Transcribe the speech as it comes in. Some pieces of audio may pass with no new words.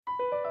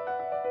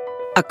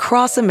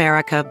Across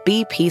America,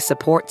 BP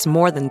supports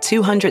more than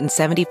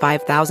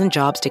 275,000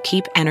 jobs to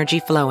keep energy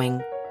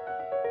flowing.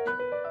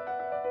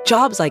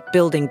 Jobs like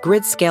building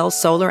grid-scale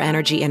solar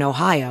energy in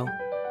Ohio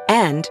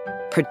and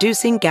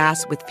producing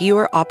gas with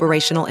fewer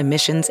operational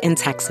emissions in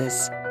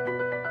Texas.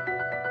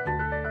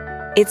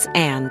 It's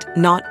and,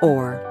 not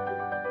or.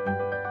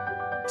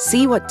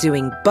 See what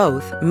doing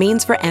both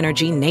means for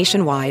energy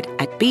nationwide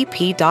at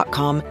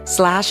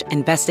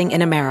bp.com/investing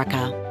in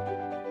America.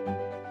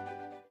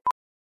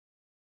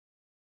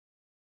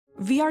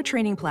 VR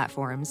training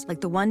platforms,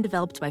 like the one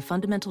developed by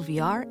Fundamental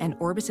VR and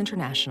Orbis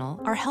International,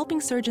 are helping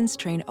surgeons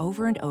train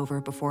over and over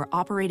before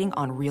operating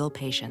on real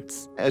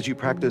patients. As you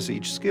practice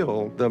each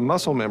skill, the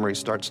muscle memory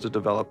starts to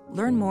develop.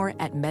 Learn more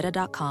at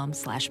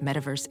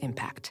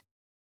meta.com/metaverseimpact.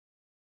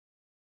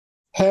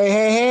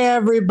 Hey,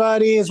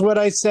 everybody, is what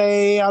I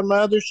say on my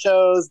other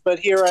shows, but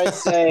here I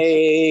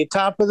say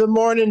top of the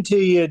morning to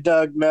you,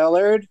 Doug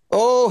Mellard.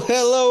 Oh,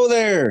 hello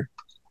there.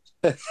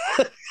 That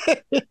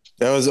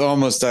was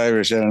almost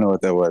Irish. I don't know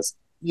what that was.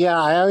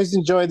 Yeah, I always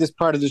enjoy this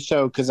part of the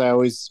show because I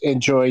always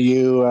enjoy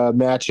you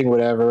matching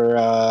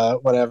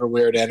whatever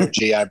weird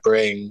energy I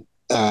bring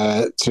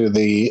to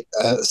the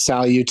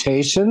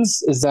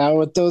salutations. Is that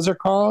what those are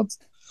called?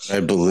 I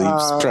believe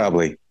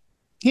probably.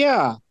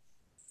 Yeah.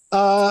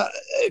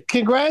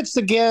 Congrats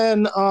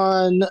again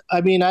on,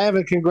 I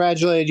haven't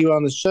congratulated you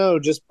on the show,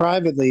 just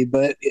privately,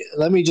 but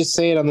let me just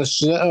say it on the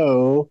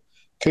show.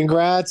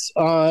 Congrats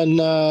on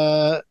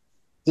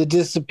the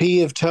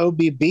disappearance of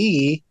Toby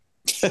B.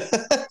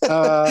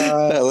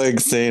 I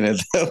like saying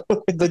it.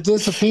 The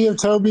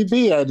disappearance of Toby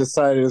B, I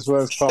decided is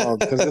what it's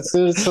called, because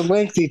it's a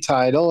lengthy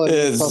title. And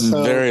it's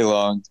also very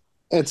long.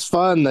 It's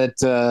fun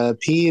that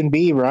P and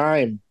B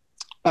rhyme.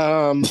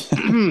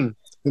 And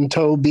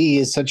Toby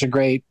is such a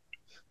great,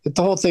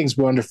 the whole thing's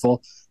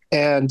wonderful.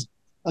 And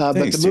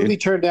Thanks, but the movie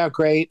turned out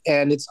great,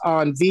 and it's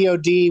on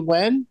VOD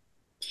when?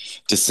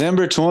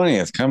 December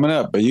 20th, coming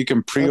up, but you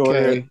can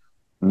pre-order it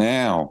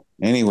now.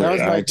 Anywhere,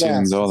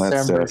 iTunes, guess. all that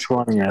December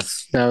stuff.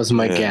 20th. That was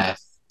my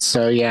guess.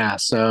 So, yeah.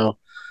 So,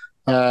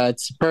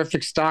 it's a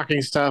perfect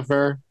stocking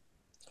stuffer.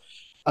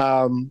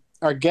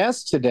 Our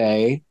guest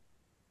today,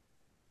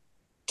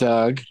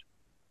 Doug,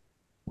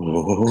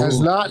 has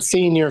not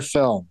seen your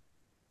film.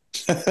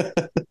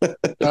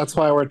 That's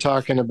why we're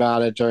talking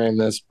about it during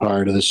this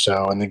part of the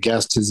show, and the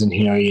guest isn't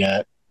here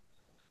yet.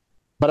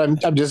 But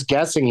I'm just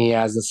guessing he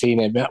hasn't seen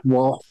it.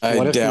 Well,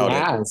 what if he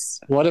has?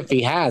 What if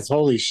he has?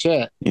 Holy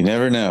shit. You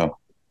never know.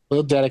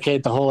 We'll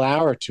dedicate the whole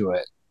hour to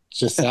it.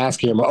 Just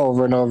asking him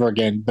over and over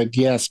again. But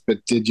yes,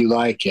 but did you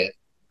like it?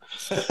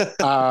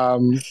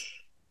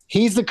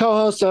 He's the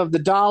co-host of The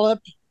Dollop,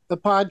 the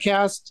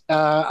podcast.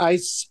 I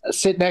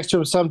sit next to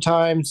him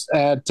sometimes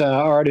at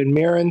Art and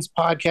Mirren's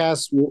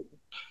podcast,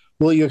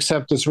 Will You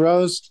Accept This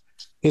Roast?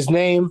 His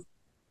name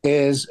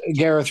is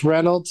Gareth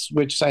Reynolds,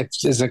 which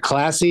is a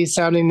classy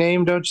sounding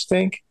name, don't you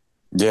think?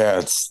 Yeah,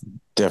 it's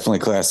definitely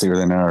classier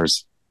than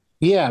ours.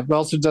 Yeah, but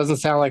also doesn't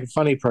sound like a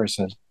funny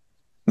person.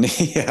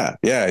 Yeah,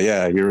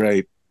 you're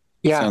right.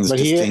 Yeah, sounds but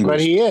he is.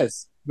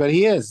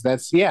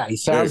 He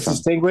sounds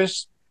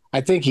distinguished.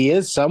 I think he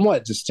is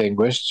somewhat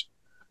distinguished,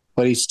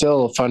 but he's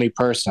still a funny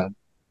person.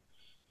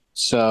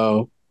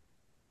 So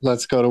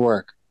let's go to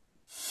work.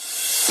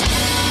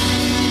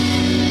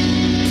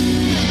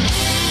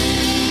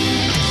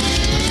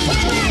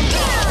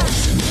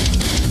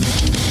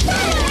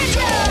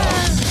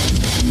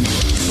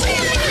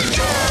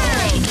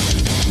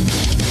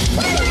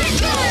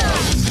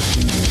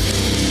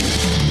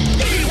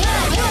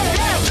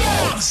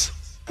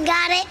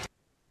 Got it.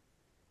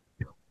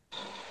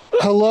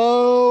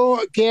 Hello,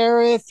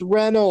 Gareth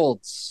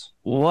Reynolds.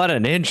 What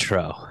an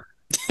intro.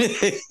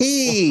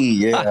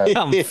 Yeah.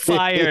 I'm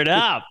fired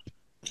up.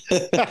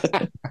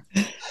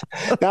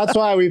 That's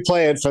why we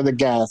play it for the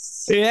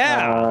guests.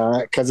 Yeah.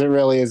 Because it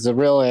really is a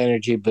real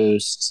energy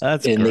boost.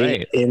 That's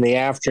great. In the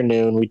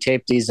afternoon. We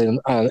tape these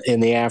in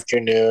the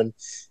afternoon.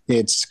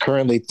 It's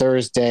currently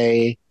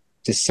Thursday,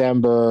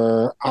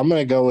 December. I'm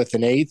going to go with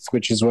an 8th,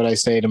 which is what I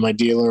say to my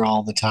dealer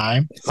all the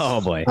time. Oh,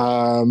 boy.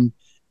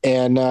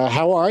 And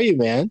how are you,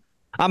 man?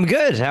 I'm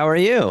good. How are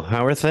you?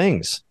 How are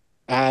things?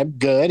 I'm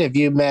good. Have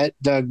you met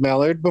Doug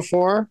Mellard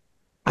before?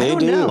 I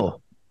don't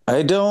know.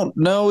 I don't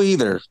know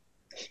either.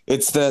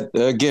 It's that,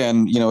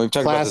 again, we've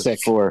talked about this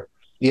before.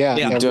 Yeah.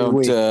 You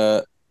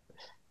don't,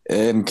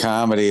 in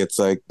comedy, it's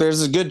like,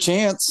 there's a good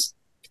chance.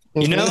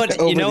 You know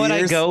what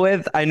I go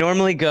with? I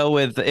normally go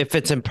with, if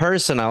it's in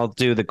person, I'll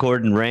do the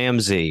Gordon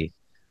Ramsay,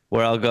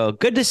 where I'll go,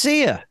 good to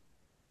see you.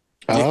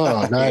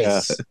 Oh,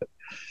 nice. Yeah.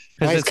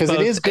 Nice, because it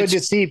is good to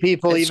see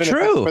people, even if it's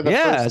for the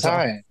first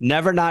time.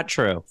 Never not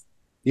true.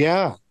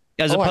 Yeah.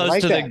 As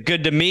opposed to the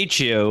good to meet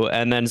you,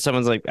 and then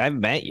someone's like, I've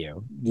met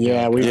you.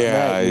 Yeah, we've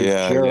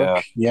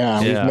met.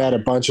 We've met a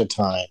bunch of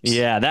times.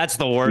 Yeah, that's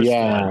the worst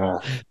one.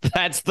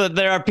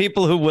 There are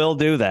people who will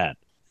do that.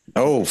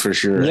 Oh, for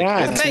sure. Yeah,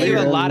 I met you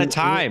a lot of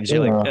times.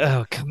 You're like,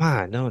 oh, come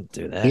on, don't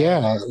do that.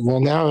 Yeah. Well,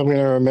 now I'm going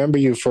to remember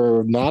you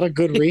for not a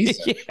good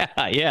reason.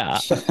 yeah.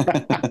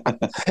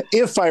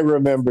 If I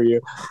remember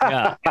you.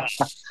 Yeah.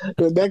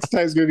 The next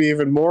time's going to be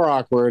even more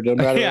awkward, no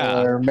matter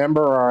whether I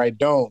remember or I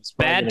don't. It's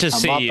bad to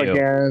see you.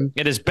 Again.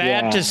 It is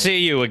bad to see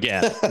you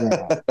again.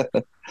 Yeah.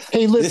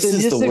 Hey,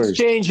 listen, this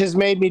exchange has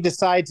made me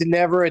decide to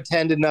never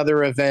attend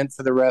another event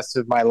for the rest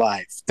of my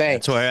life.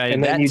 Thanks.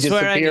 And then you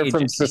disappear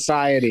from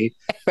society.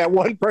 That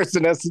one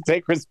person has to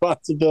take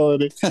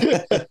responsibility.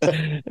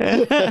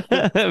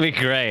 That'd be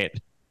great.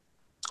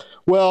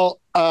 Well,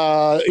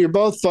 you're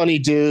both funny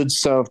dudes,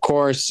 so of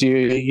course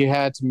you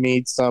had to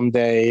meet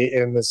someday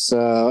in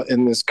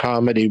this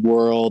comedy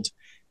world.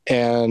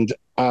 And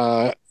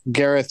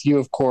Gareth, you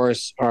of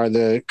course are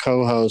the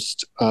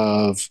co-host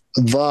of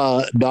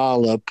The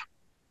Dollop.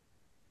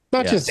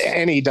 Not just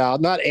any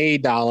dollop, not a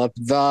dollop,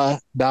 The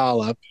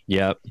Dollop.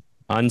 Yep.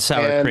 On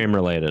sour cream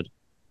related.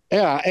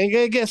 Yeah.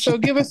 And so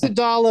give us a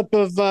dollop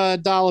of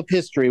dollop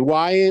history.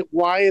 Why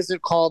is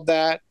it called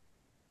that?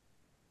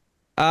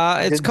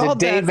 It's called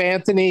Dave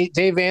Anthony.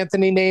 Dave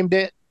Anthony named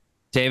it.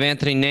 Dave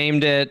Anthony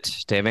named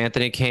it. Dave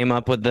Anthony came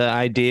up with the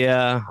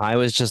idea. I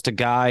was just a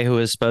guy who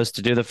was supposed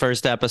to do the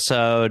first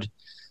episode.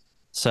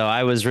 So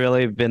I was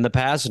really in the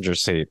passenger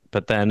seat.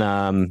 But then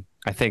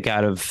I think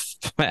out of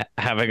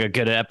having a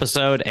good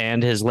episode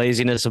and his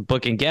laziness of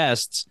booking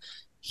guests,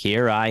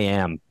 here I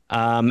am.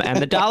 And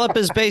The Dollop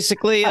is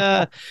basically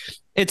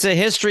it's a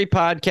history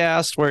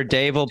podcast where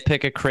Dave will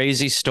pick a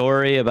crazy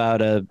story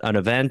about an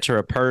event or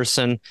a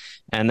person,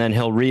 and then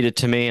he'll read it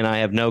to me, and I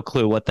have no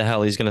clue what the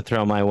hell he's going to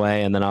throw my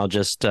way, and then I'll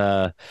just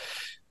turn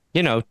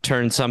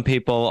some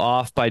people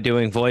off by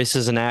doing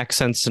voices and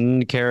accents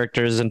and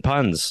characters and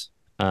puns.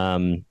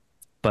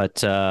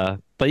 But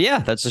yeah,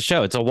 that's the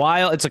show. It's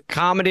a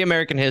comedy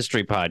American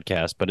history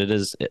podcast, but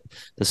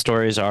the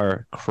stories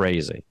are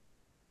crazy.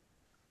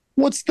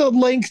 What's the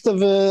length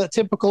of a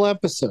typical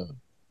episode?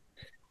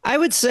 I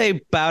would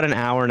say about an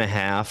hour and a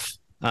half.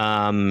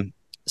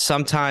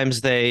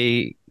 Sometimes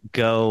they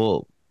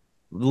go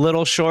a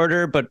little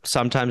shorter, but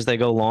sometimes they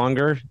go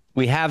longer.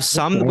 We have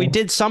some. Okay. We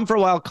did some for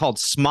a while called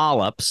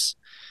Small-Ups.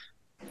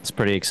 It's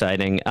pretty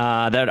exciting.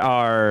 That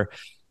are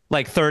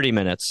like 30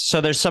 minutes.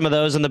 So there's some of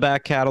those in the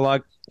back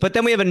catalog. But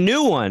then we have a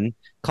new one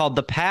called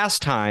The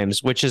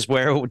Pastimes, which is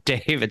where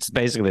Dave, it's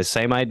basically the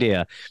same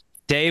idea.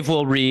 Dave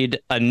will read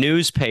a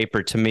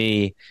newspaper to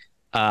me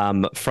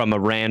from a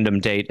random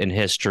date in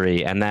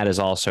history, and that is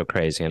also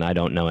crazy, and I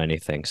don't know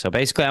anything. So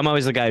basically, I'm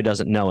always the guy who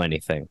doesn't know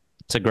anything.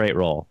 It's a great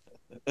role.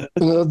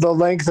 The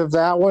length of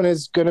that one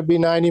is going to be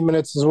 90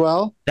 minutes as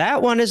well?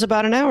 That one is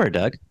about an hour,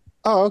 Doug.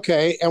 Oh,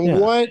 okay. And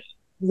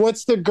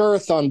what's the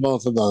girth on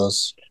both of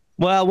those?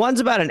 Well, one's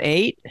about an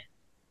 8,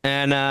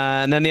 and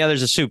then the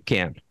other's a soup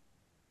can.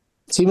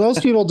 See,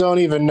 most people don't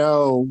even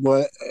know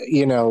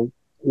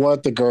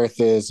what the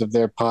girth is of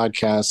their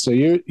podcast. So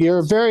you're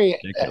a very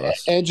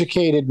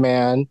educated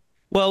man.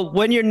 Well,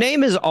 when your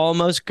name is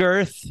almost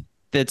Girth,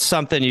 it's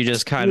something you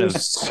just kind of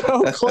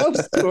so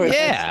close to it.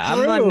 Yeah,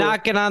 I'm not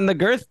knocking on the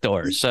Girth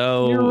door.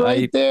 So you're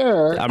right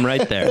there. I'm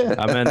right there.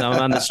 I'm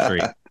on the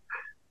street.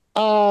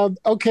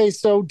 Okay,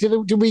 so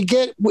did we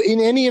get in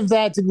any of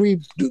that? Did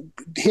we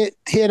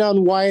hit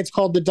on why it's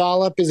called The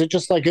Dollop? Is it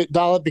just like a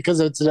dollop because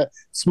it's a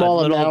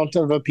small amount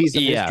of a piece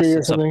of history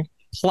or something?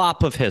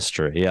 Plop of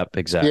history. Yep,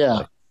 exactly.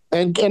 Yeah.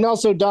 And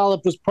also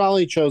dollop was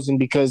probably chosen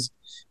because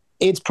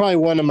it's probably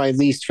one of my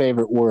least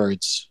favorite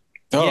words.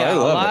 Oh, yeah,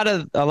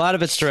 a lot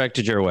of it's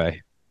directed your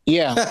way.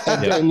 Yeah.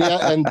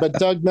 But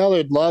Doug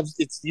Mellard loves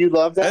it. You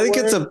love that. I think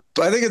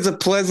it's a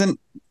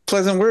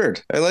pleasant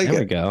word. I like it. There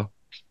we go.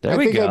 I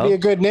think it'd be a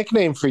good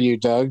nickname for you,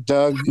 Doug.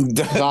 Doug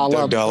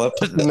Dollop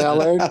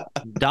Mellard.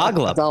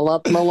 Doglop.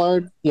 Dollop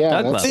Mellard.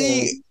 Yeah. Doglop.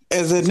 See,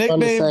 as a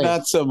nickname,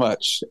 not so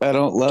much. I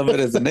don't love it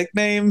as a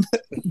nickname.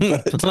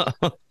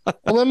 Well,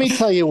 let me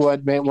tell you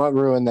what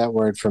ruined that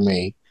word for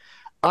me.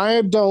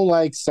 I don't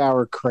like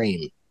sour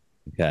cream.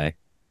 Okay.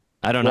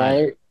 I don't know.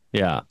 Right?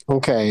 Yeah.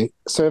 Okay.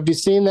 So have you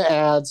seen the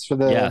ads for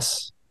the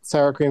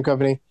sour cream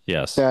company?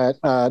 Yes. That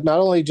not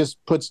only just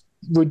puts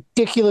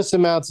ridiculous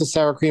amounts of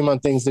sour cream on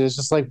things, that it's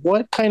just like,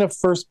 what kind of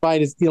first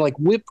bite is like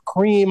whipped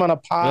cream on a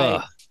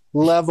pie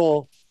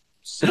level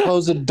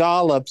supposed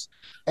dollops?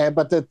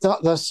 But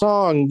the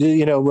song,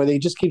 where they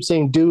just keep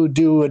saying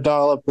do a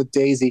dollop with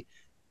Daisy,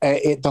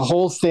 the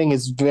whole thing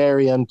is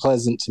very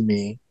unpleasant to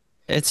me.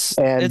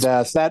 So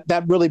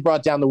that really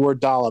brought down the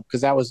word dollop,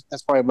 because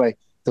that's probably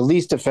the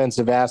least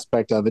offensive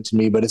aspect of it to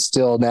me. But it's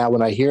still, now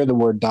when I hear the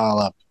word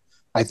dollop,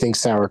 I think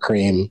sour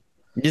cream.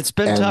 It's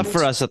been tough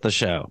for us at the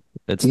show.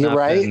 It's not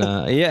right. Been,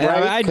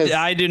 right?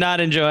 I do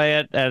not enjoy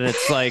it, and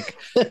it's like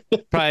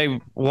probably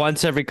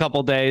once every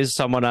couple days,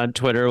 someone on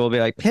Twitter will be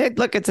like, "Hey,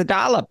 look, it's a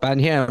dollop on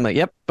here." I'm like,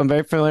 "Yep, I'm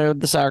very familiar with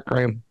the sour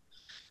cream."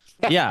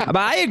 Yeah, but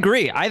I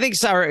agree. I think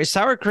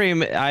sour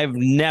cream. I've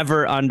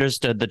never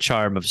understood the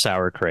charm of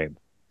sour cream.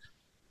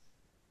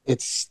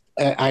 It's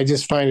I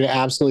just find it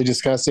absolutely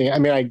disgusting. I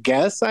mean, I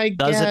guess I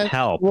Doesn't get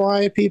help.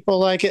 why people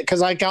like it, because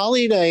like I'll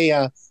eat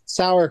a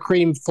sour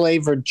cream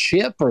flavored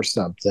chip or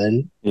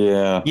something,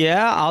 Yeah.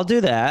 Yeah, I'll do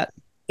that.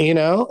 and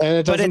it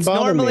doesn't But it's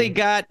bother normally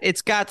me.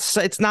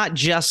 it's not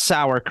just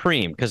sour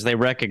cream because they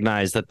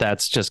recognize that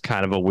that's just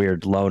kind of a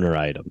weird loner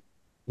item.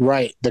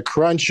 Right, the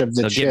crunch of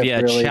the They'll chip give you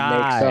a really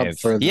chive. makes up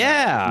for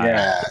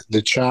Yeah.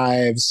 the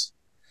chives.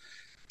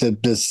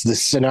 The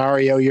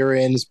scenario you're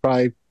in is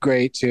probably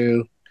great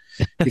too.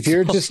 If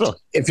you're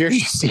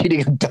just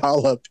eating a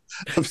dollop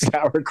of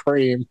sour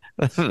cream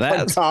on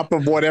That's top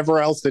of whatever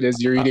else it is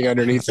you're eating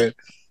underneath it,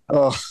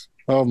 oh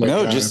my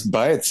No, god! just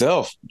by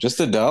itself, just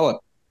a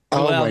dollop.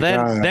 Oh well, my then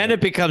god! then it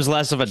becomes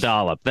less of a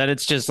dollop. Then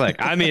it's just like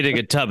I'm eating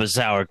a tub of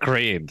sour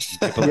cream.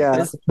 People are like,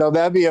 Yeah, no,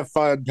 that'd be a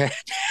fun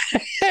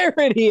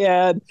parody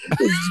ad.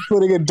 Is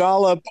putting a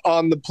dollop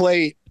on the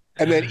plate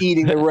and then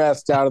eating the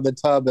rest out of the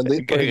tub and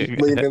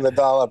leaving the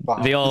dollop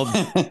behind. the old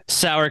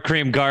sour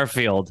cream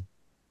Garfield.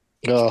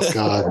 Oh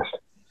god.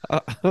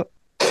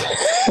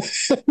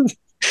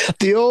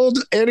 The old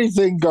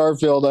anything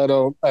Garfield, I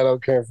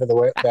don't care for the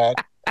way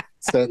that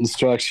sentence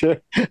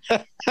structure.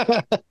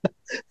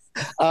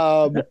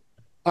 All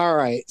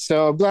right,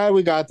 so I'm glad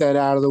we got that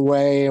out of the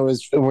way.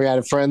 We had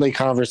a friendly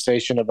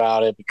conversation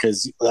about it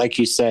because, like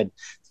you said,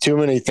 too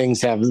many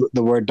things have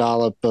the word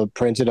dollop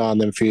printed on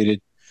them for you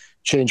to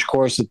change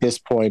course at this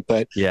point.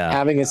 But Yeah,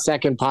 having a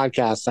second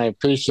podcast, I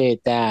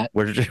appreciate that.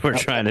 we're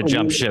trying to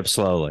jump ship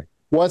slowly.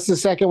 What's the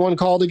second one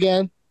called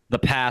again? The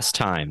past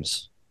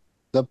times.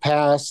 The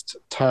Past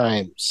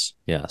Times.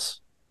 Yes.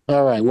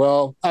 All right.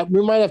 Well,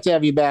 we might have to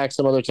have you back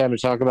some other time to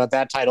talk about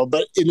that title.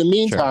 But in the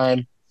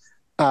meantime,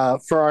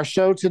 for our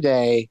show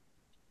today,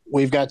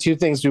 we've got two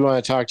things we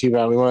want to talk to you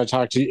about. We want to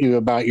talk to you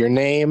about your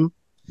name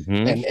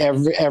and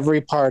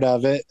every part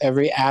of it,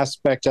 every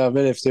aspect of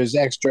it. If there's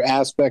extra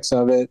aspects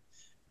of it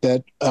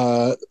that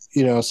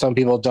some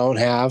people don't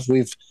have,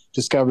 we've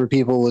discovered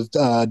people with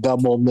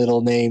double middle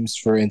names,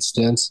 for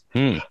instance.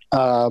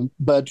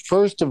 But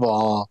first of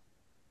all,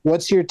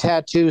 what's your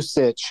tattoo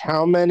sitch?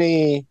 How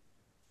many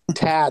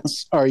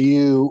tats are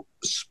you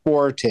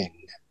sporting?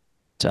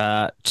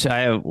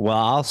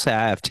 I'll say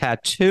I have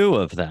two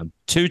of them.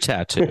 2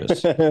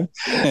 tattoos.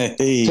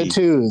 Hey.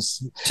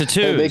 Tattoos.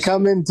 They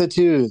come in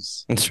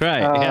tattoos. That's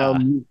right.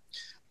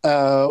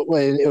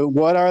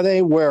 What are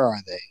they? Where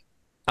are they?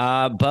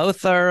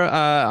 Both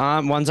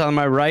are one's on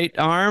my right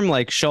arm,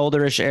 like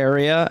shoulderish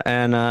area,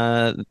 and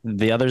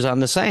the other's on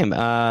the same.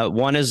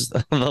 One is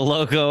the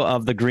logo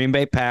of the Green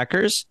Bay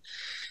Packers,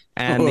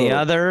 and the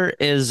other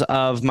is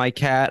of my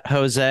cat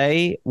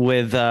Jose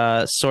with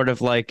sort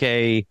of like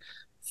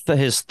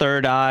his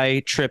third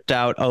eye tripped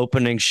out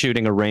opening,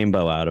 shooting a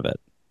rainbow out of it.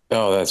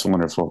 Oh, that's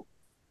wonderful.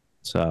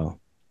 So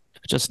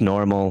just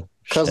normal.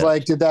 Because,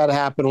 shit. did that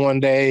happen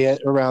one day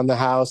around the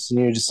house and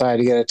you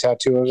decided to get a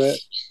tattoo of it?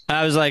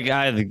 I was like,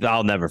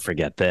 I'll never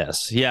forget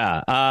this.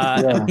 Yeah.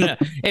 Yeah.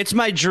 It's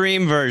my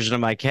dream version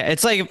of my cat.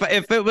 It's like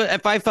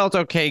if I felt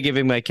okay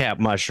giving my cat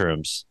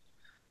mushrooms,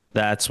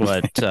 that's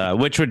what,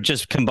 which would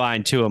just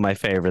combine two of my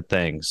favorite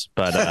things.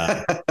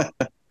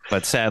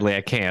 But sadly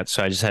I can't.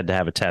 So I just had to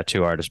have a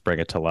tattoo artist bring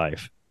it to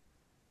life.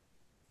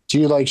 Do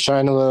you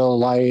shine a little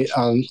light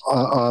on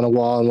a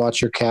wall and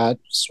watch your cat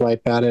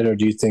swipe at it, or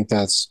do you think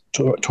that's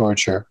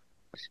torture?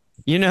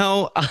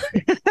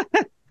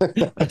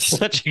 That's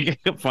such a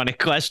funny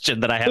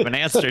question that I have an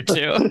answer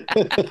to.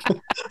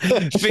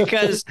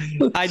 Because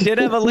I did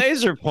have a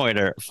laser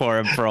pointer for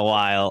him for a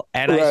while,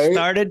 and I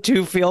started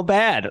to feel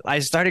bad. I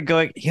started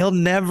going,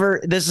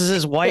 this is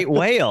his white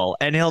whale,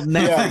 and he'll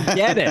never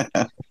get it.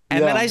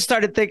 And then I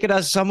started thinking,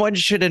 someone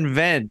should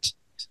invent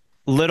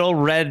little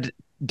red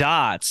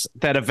dots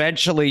that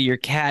eventually your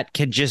cat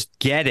can just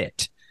get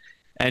it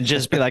and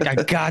just be like, I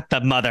got the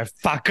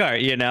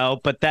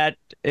motherfucker, but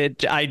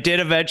I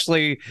did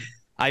eventually.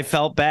 I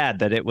felt bad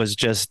that it was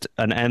just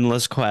an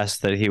endless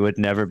quest that he would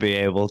never be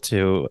able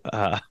to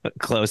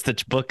close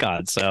the book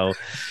on. So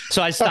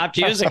I stopped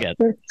using it.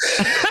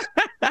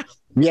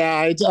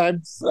 Yeah,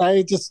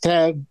 I just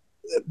have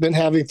been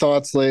having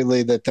thoughts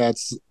lately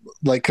that's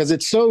because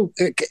it's so,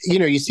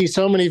 you see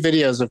so many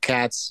videos of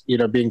cats,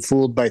 being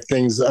fooled by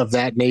things of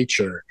that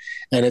nature.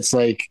 And it's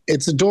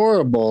it's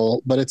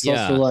adorable, but it's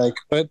also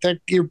but that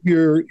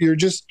you're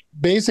just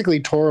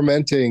basically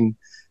tormenting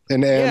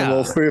an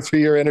animal for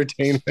your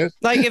entertainment.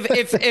 Like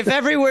if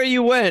everywhere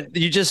you went,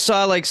 you just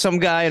saw some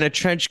guy in a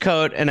trench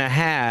coat and a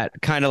hat,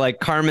 kind of like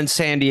Carmen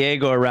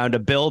Sandiego around a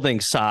building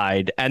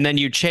side, and then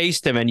you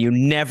chased him and you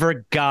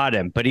never got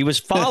him, but he was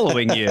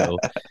following you.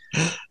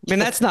 I mean,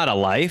 that's not a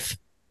life.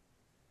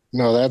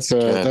 No, that's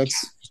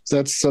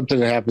something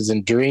that happens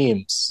in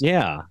dreams.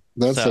 Yeah.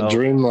 That's a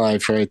dream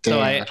life right there. So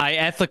I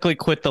ethically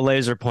quit the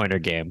laser pointer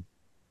game.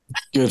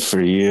 Good for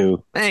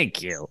you.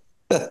 Thank you.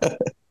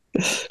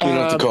 You don't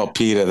have to call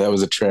PETA. That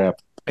was a trap.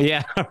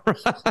 Yeah.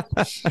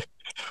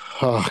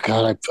 Oh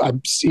God,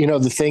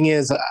 the thing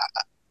is,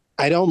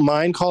 I don't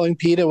mind calling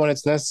PETA when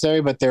it's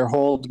necessary, but their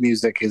hold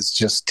music is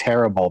just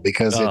terrible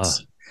because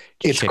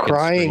it's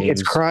crying. Screams.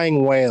 It's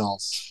crying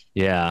whales.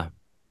 Yeah.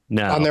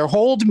 No. on their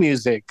hold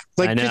music.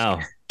 Like, I know.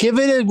 Give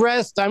it a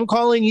rest. I'm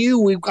calling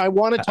you. I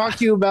want to talk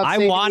to you about. I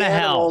want to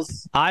help.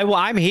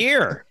 I'm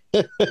here.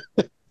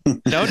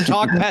 Don't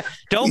talk.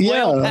 Don't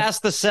wail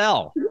past the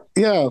cell.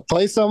 Yeah,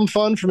 play something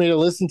fun for me to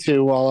listen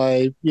to while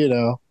I,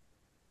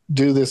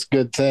 do this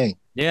good thing.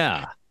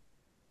 Yeah.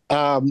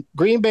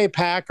 Green Bay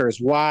Packers.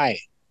 Why?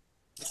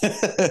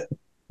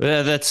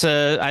 That's.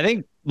 I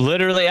think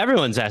literally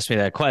everyone's asked me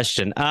that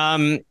question.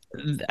 I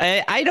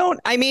don't.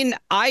 I mean,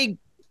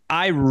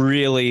 I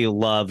really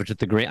loved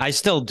the Green. I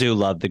still do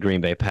love the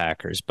Green Bay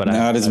Packers, but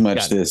not as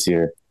much this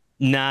year.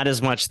 Not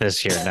as much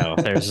this year. No,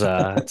 there's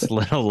it's a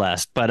little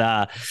less,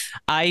 but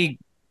I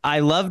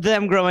loved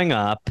them growing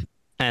up,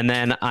 and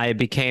then I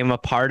became a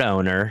part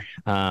owner,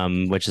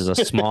 which is a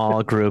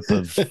small group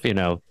of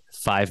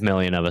 5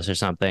 million of us or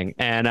something,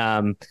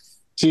 and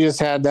so you just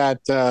had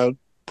that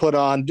put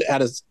on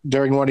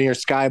during one of your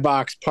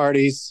Skybox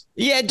parties.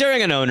 Yeah,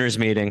 during an owners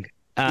meeting.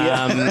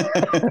 And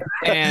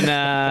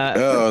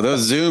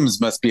those Zooms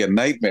must be a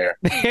nightmare.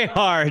 They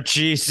are.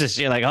 Jesus,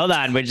 you're like, hold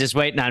on, we're just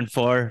waiting on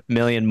 4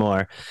 million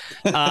more.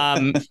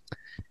 And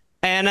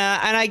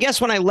I guess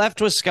when I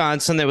left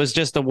Wisconsin, there was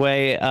just a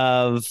way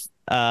of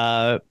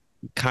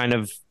kind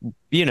of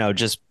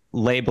just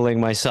labeling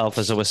myself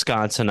as a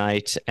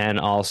Wisconsinite, and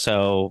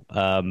also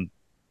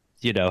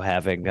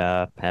having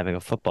a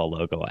football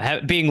logo,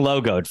 being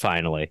logoed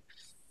finally.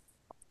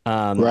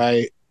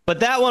 Right.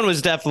 But that one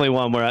was definitely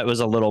one where it was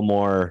a little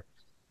more,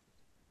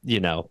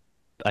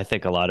 I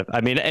think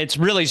it's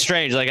really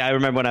strange. Like, I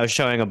remember when I was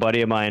showing a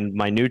buddy of mine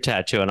my new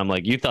tattoo, and I'm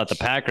like, you thought the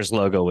Packers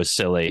logo was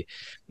silly.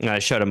 And I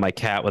showed him my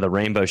cat with a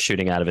rainbow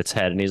shooting out of its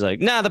head. And he's like,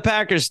 nah, the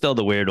Packers still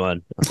the weird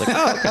one. I was like,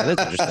 oh, okay,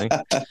 that's interesting.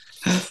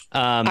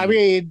 I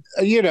mean,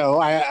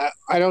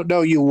 I don't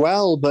know you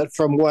well, but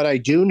from what I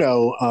do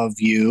know of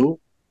you,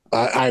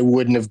 I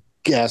wouldn't have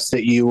guessed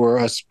that you were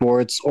a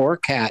sports or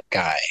cat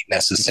guy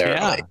necessarily.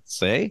 Yeah,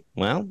 see?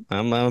 Well,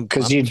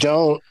 because you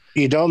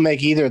don't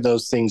make either of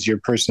those things your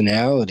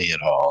personality at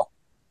all.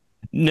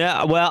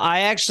 No, well,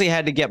 I actually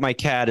had to get my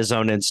cat his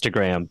own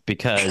Instagram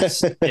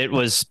because it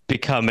was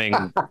becoming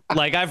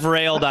like, I've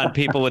railed on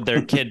people with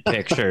their kid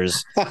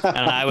pictures, and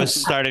I was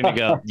starting to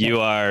go, you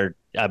are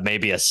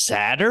maybe a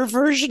sadder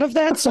version of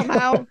that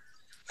somehow.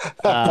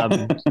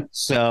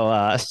 So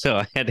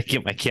I had to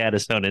give my cat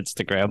his own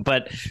Instagram,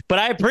 but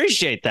I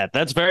appreciate that.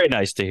 That's very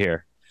nice to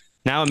hear.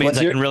 Now it means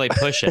I can really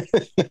push it.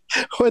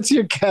 What's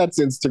your cat's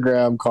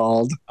Instagram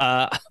called?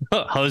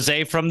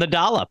 Jose from the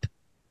Dollop.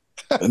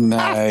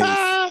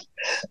 Nice.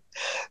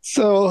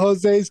 So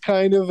Jose's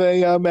kind of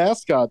a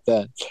mascot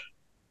then.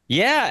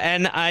 Yeah,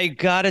 and I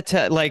gotta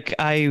tell,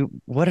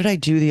 what did I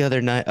do the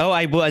other night? Oh,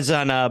 I was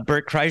on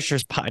Bert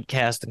Kreischer's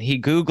podcast, and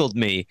he Googled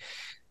me.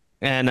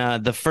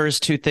 And the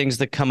first two things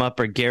that come up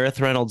are Gareth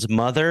Reynolds'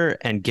 mother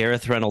and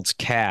Gareth Reynolds'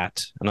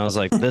 cat. And I was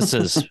like, this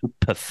is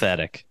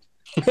pathetic.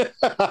 It's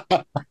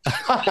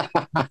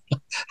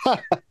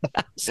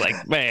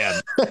like,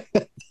 man,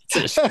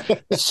 just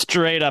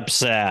straight up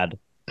sad.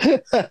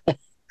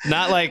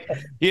 Not like,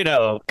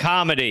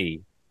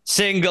 comedy,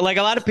 single. Like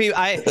a lot of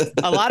people,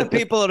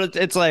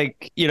 it's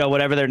like,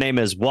 whatever their name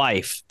is,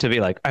 wife, to be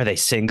like, are they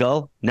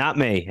single? Not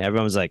me.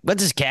 Everyone's like,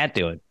 what's this cat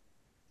doing?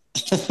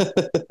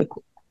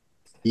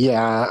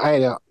 Yeah, I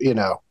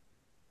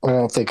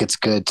don't think it's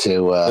good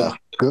to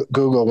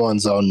Google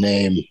one's own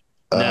name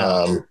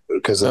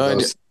because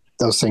those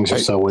things are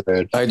so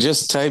weird. I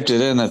just typed it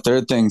in. The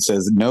third thing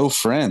says no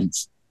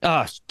friends.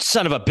 Oh,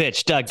 son of a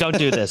bitch, Doug! Don't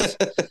do this.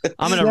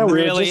 I'm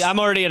I'm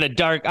already in a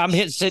dark. I'm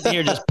sitting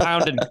here just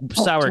pounding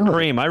sour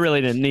cream. I really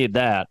didn't need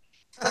that.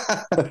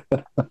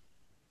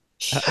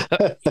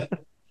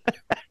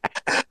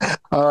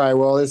 All right.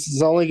 Well, this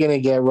is only going to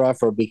get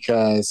rougher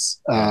because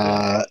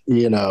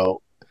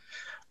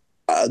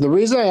the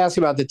reason I ask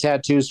about the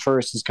tattoos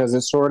first is because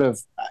it's sort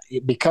of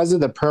because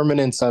of the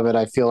permanence of it.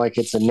 I feel like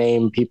it's a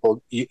name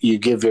you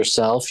give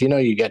yourself. You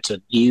get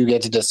to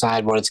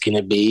decide what it's going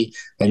to be,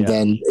 and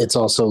then it's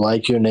also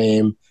like your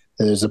name.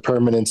 And there's a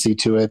permanency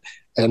to it,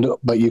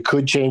 but you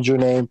could change your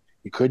name,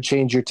 you could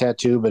change your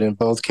tattoo, but in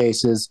both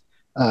cases,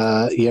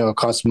 it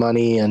costs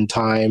money and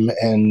time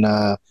and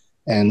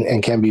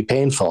can be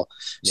painful.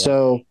 Yeah.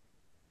 So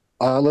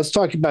let's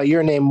talk about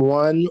your name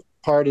one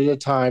part at a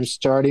time,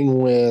 starting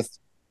with.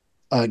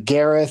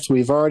 Gareth,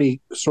 we've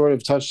already sort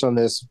of touched on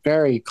this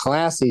very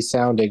classy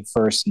sounding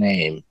first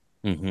name.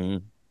 Mm-hmm.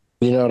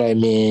 You know what I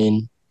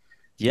mean?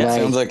 Yeah,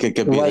 sounds like it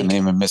could be the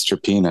name of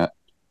Mr. Peanut.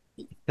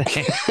 What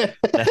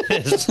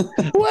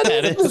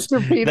is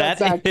Mr.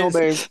 Peanut's actual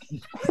name?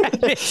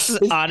 Is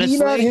honestly,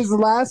 Peanut his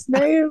last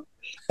name?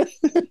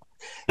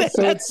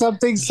 So it's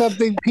something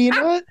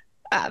Peanut?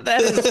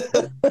 That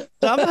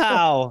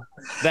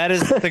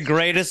is the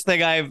greatest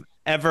thing I've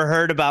ever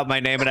heard about my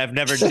name, and I've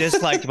never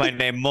disliked my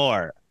name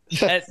more.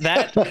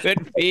 That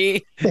could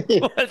be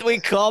what we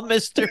call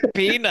Mr.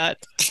 Peanut.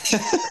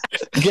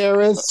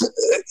 Gareth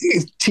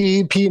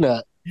T.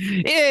 Peanut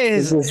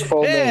is his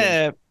full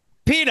name.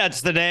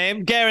 Peanut's the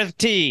name. Gareth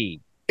T.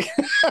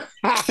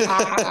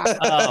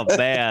 Oh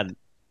man,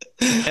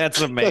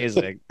 That's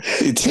amazing.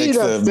 He takes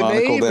the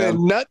monocle name down. and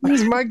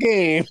nothing's my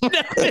game.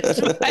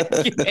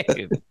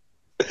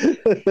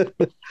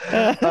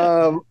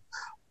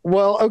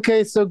 Well,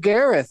 okay, so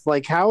Gareth,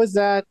 like, how's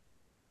that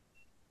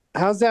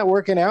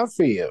working out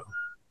for you?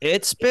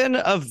 It's been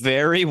a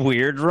very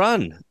weird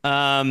run.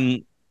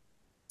 My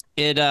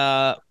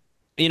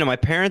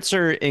parents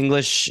are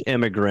English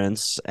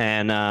immigrants,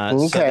 and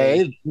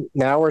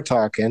now we're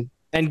talking.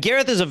 And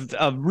Gareth is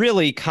a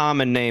really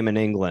common name in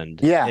England.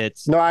 Yeah,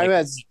 it's totally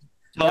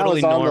that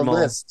was on normal.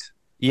 the list.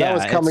 Yeah, that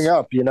was coming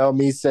up.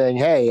 Me saying,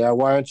 "Hey,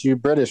 why aren't you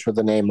British with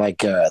a name like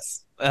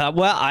Gareth?" I'll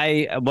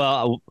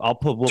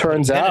put.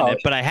 Turns put a pin in out, it,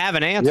 but I have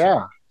an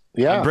answer.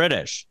 Yeah, I'm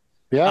British.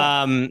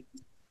 Yeah,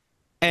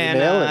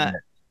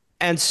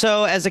 and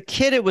so as a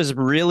kid, it was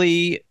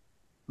really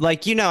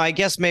like, I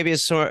guess maybe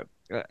it's sort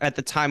at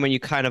the time when you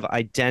kind of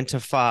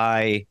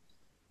identify,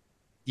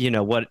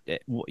 what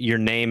your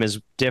name is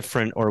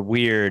different or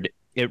weird.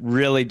 It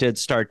really did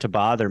start to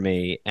bother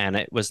me, and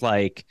it was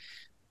like,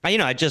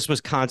 I just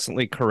was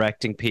constantly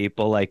correcting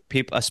people, like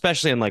people,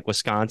 especially in like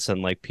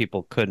Wisconsin, like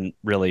people couldn't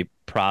really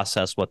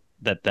process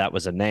that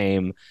was a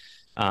name.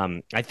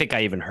 I think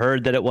I even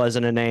heard that it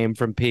wasn't a name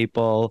from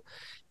people.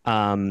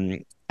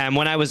 And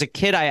when I was a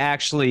kid, I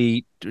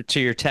actually, to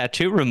your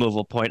tattoo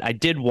removal point, I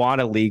did want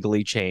to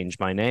legally change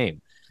my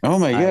name. Oh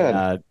my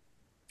God.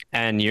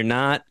 And you're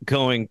not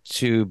going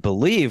to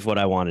believe what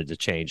I wanted to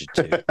change it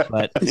to.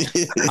 But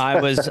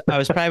I was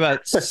probably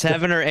about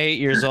 7 or 8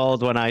 years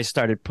old when I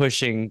started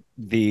pushing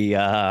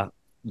the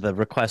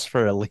request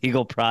for a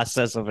legal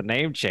process of a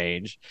name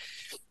change.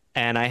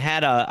 And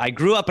I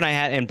grew up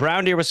in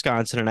Brown Deer,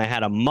 Wisconsin, and I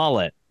had a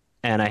mullet,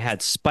 and I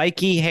had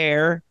spiky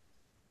hair.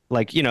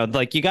 Like you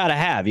gotta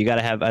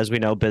have, as we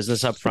know,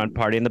 business up front,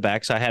 party in the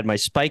back. So I had my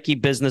spiky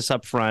business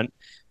up front,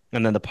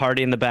 and then the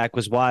party in the back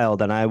was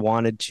wild, and I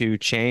wanted to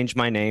change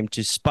my name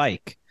to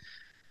Spike.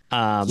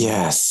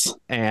 Yes.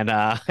 And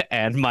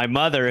my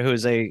mother,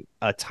 who's a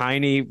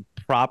tiny,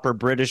 proper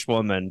British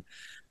woman,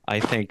 I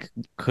think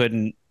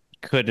couldn't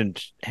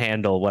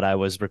handle what I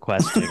was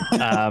requesting,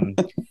 and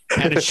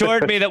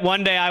assured me that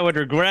one day I would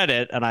regret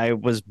it. And I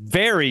was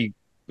very,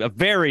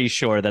 very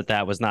sure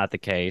that was not the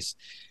case.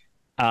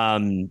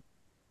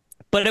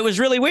 But it was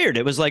really weird.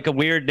 It was like a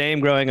weird name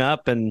growing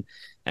up, and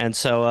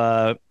so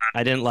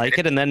I didn't like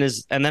it. And then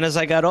as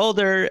I got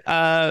older,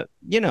 I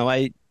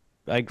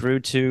grew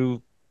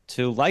to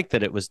like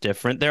that it was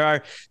different. There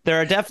are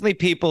definitely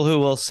people who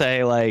will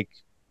say, like,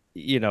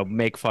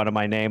 make fun of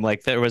my name.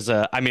 Like there was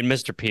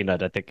Mr.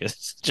 Peanut, I think,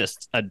 is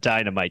just a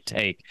dynamite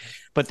take.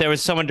 But there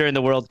was someone during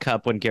the World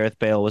Cup when Gareth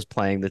Bale was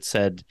playing that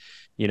said,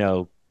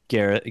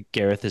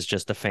 Gareth is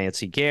just a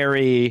fancy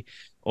Gary,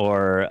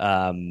 or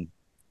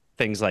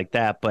things like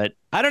that. But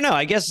I don't know.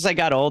 I guess as I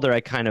got older, I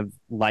kind of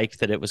liked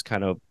that it was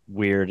kind of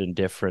weird and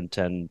different,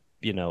 and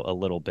a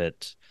little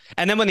bit.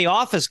 And then when The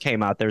Office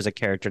came out, there was a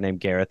character named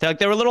Gareth. Like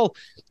there were little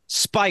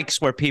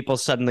spikes where people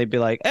suddenly be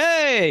like,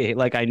 "Hey,"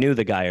 like I knew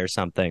the guy or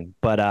something.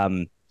 But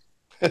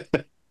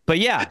but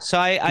yeah. So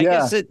I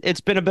guess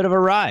it's been a bit of a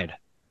ride.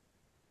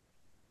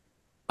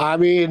 I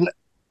mean,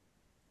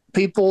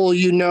 people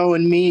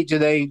and meet, do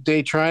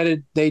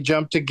they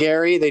jump to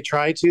Gary? They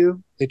try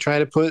to make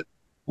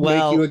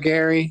you a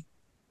Gary.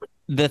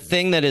 The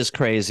thing that is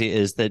crazy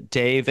is that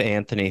Dave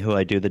Anthony, who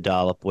I do the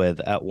dollop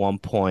with, at one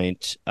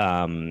point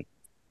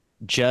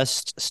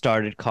just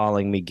started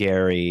calling me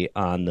Gary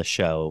on the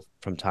show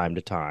from time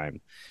to time,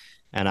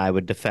 and I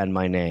would defend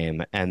my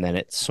name. And then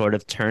it sort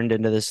of turned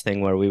into this thing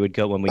where when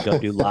we go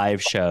do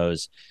live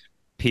shows,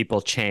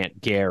 people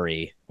chant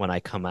Gary when I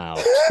come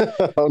out.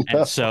 Oh, no.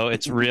 And so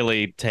it's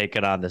really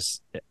taken on this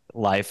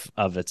life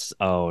of its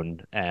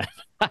own. And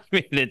I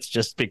mean, it's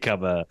just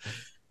become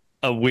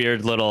a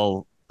weird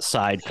little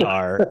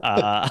sidecar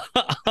of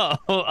a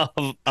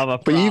problem.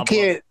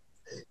 But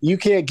you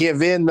can't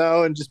give in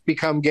though and just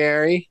become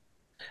Gary.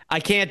 I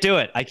can't do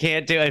it.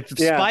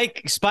 Yeah.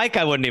 Spike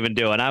I wouldn't even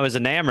do, and I was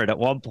enamored at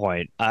one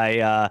point.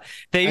 They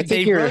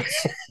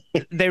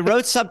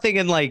wrote something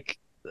in like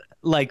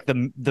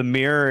the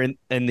Mirror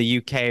in the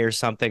UK or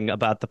something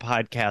about the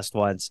podcast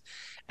once,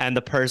 and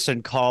the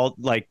person called,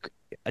 like,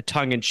 a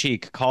tongue in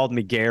cheek, called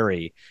me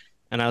Gary,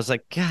 and I was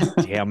like, God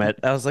damn it!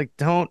 I was like,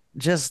 don't,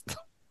 just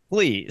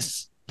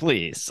please,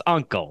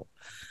 Uncle.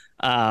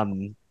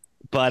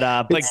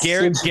 But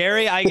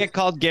Gary, I get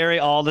called Gary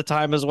all the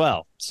time as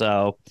well.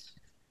 So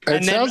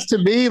it sounds to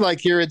me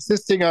like you're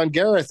insisting on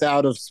Gareth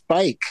out of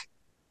Spike.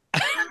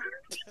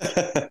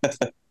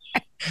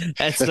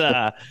 That's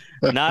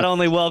not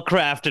only well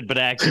crafted but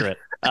accurate.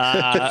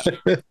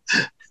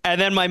 And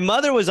then my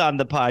mother was on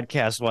the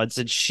podcast once,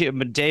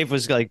 and Dave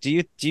was like, "Do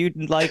you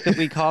like that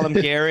we call him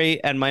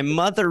Gary?" And my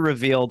mother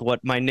revealed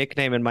what my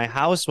nickname in my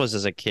house was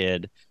as a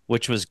kid,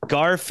 which was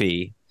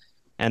Garfy.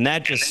 And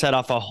that just set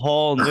off a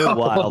whole new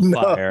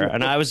wildfire. No.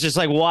 And I was just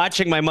like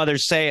watching my mother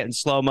say it in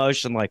slow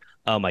motion, like,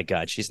 oh my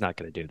God, she's not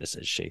going to do this,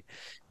 is she?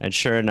 And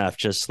sure enough,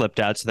 just slipped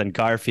out. So then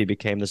Garfy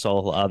became this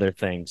whole other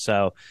thing.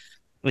 So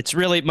it's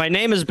really, my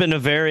name has been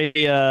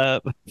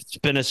it's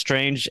been a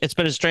strange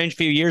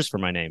few years for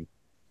my name.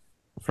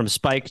 from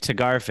Spike to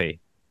Garfy.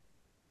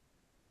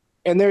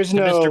 And there's To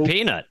no Mr.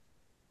 Peanut.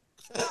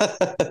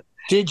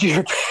 Did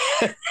your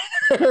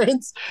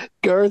parents,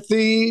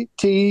 Garthy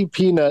T.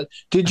 Peanut,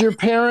 did your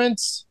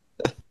parents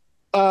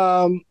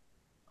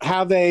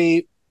have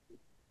a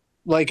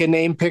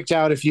name picked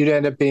out if you'd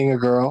end up being a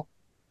girl?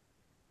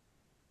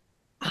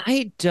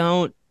 I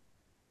don't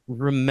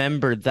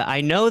remember that.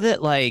 I know that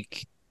I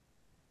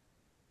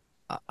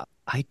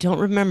don't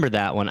remember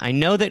that one. I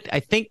know that I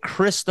think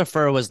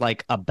Christopher was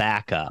like a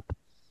backup.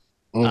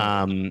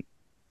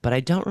 But I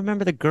don't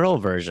remember the girl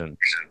version.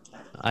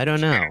 I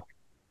don't know.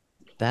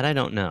 That I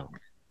don't know.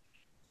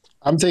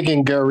 I'm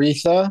thinking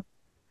Garetha.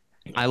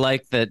 I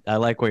like that. I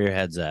like where your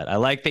head's at. I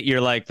like that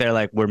you're like, they're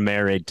like, we're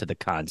married to the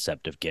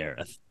concept of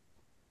Gareth.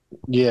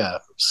 Yeah.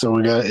 So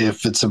we got,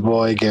 if it's a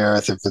boy,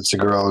 Gareth. If it's a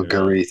girl,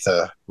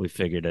 Garetha. We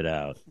figured it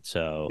out.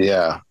 So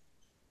yeah.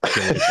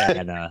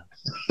 And,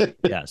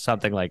 yeah,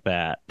 something like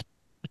that.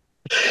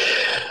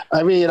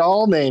 I mean,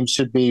 all names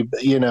should be,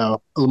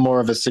 more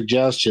of a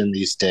suggestion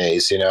these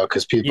days,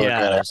 because people are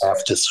going to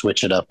have to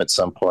switch it up at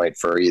some point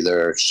for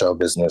either show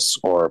business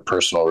or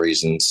personal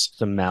reasons.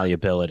 Some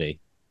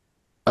malleability.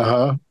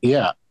 Yeah.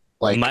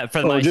 For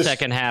my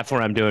second half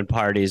where I'm doing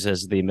parties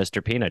as the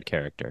Mr. Peanut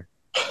character.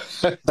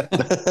 That'd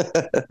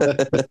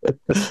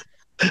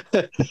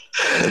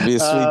be a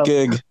sweet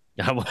gig.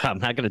 I'm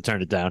not going to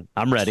turn it down.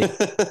 I'm ready.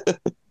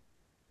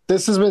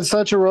 This has been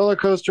such a roller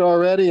coaster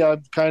already.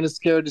 I'm kind of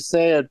scared to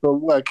say it,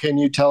 but can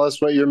you tell us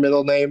what your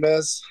middle name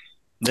is?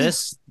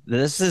 This is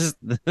this is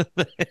a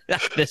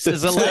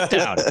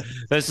letdown.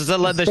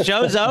 The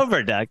show's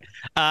over, Doug.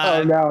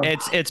 No.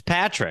 It's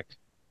Patrick.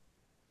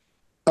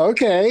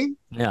 Okay.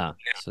 Yeah,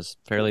 this is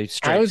fairly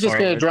straightforward. I was just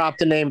going to drop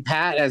the name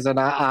Pat as an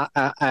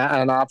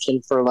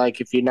option for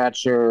if you're not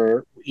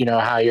sure,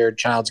 how your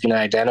child's going to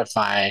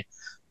identify,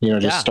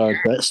 just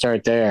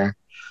start there.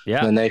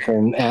 Yeah, and they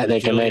can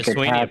make it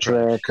Sweeney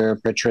Patrick or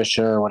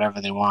Patricia or whatever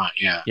they want.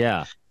 Yeah,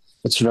 yeah.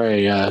 It's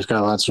very it's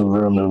got lots of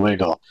room to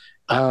wiggle.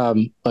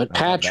 But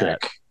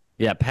Patrick.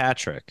 Yeah,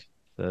 Patrick.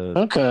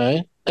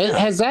 Okay.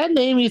 Has that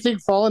name, you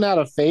think, fallen out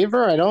of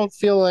favor? I don't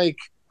feel like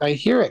I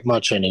hear it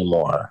much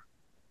anymore.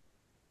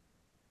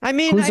 I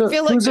mean, I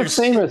feel like who's there's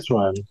a famous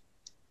one?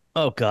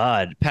 Oh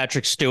God,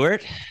 Patrick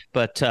Stewart,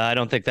 but I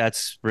don't think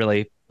that's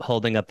really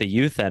holding up the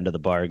youth end of the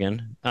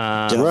bargain.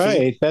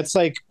 Right. That's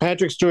like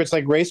Patrick Stewart's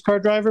like race car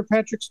driver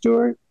Patrick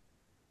Stewart?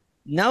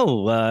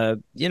 No,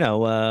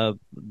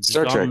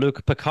 Star Trek.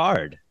 Jean-Luc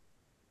Picard.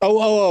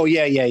 Oh,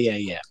 yeah.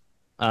 Yeah.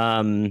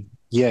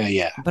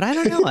 But I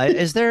don't know.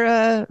 Is there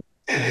a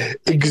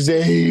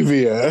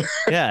Xavier?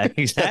 Yeah,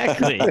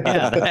 exactly.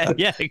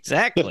 Yeah,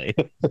 exactly.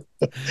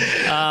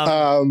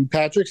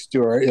 Patrick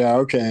Stewart. Yeah,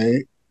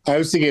 okay. I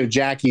was thinking of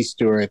Jackie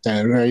Stewart,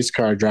 then race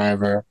car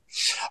driver.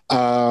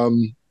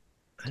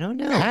 I don't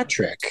know.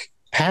 Patrick,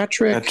 of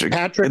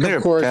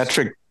course.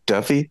 Patrick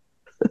Duffy.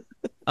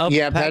 Oh,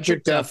 yeah,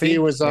 Patrick Duffy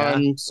was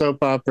on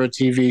soap opera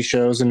TV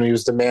shows, and he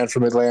was the man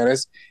from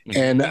Atlantis.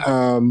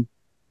 Mm-hmm.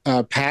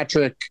 And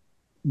Patrick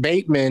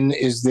Bateman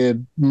is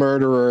the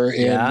murderer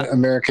in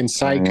American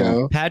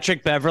Psycho.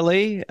 Patrick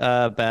Beverly,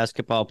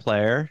 basketball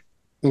player.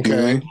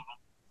 Okay,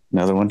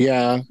 another one.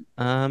 Yeah.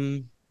 I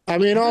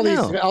mean, all these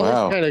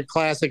kind of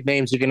classic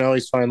names. You can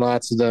always find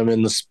lots of them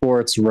in the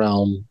sports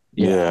realm.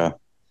 Yeah.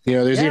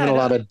 There's even a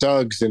lot of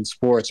Dougs in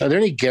sports. Are there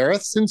any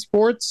Gareths in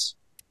sports?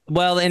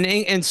 Well,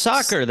 in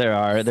soccer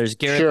there's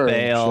Gareth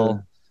Bale.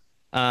 Sure.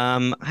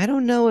 I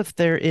don't know if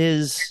there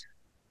is.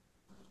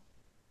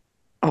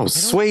 Oh,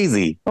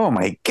 Swayze! Oh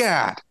my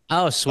God!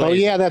 Oh, Swayze! Oh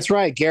yeah, that's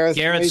right, Gareth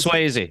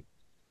Swayze.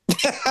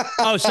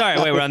 Oh, sorry.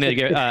 Wait, we're on the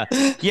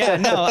Gareth. Yeah,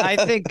 no, I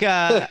think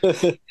I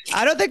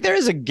don't think there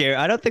is a Gareth.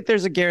 I don't think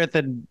there's a Gareth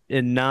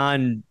in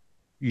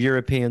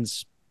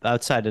non-Europeans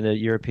outside of the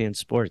European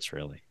sports,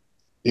 really.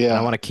 Yeah,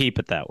 I want to keep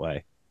it that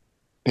way.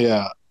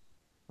 Yeah.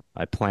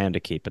 I plan to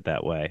keep it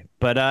that way.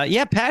 But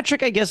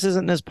Patrick, I guess,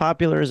 isn't as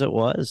popular as it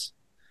was.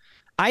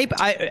 I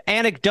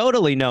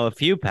anecdotally know a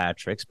few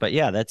Patricks, but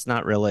that's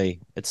not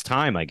really, it's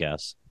time, I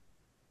guess.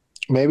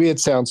 Maybe it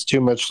sounds too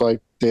much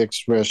like the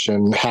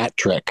expression hat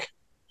trick.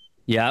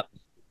 Yep.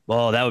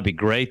 Well, that would be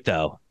great,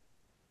 though.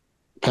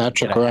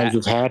 Patrick rhymes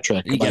with hat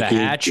trick. You get a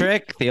hat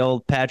trick? The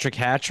old Patrick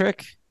hat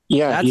trick?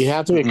 Yeah, you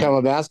have to become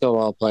a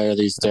basketball player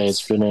these days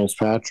if your name's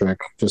Patrick,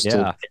 just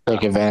to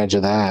take advantage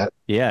of that.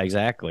 Yeah,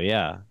 exactly.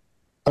 Yeah.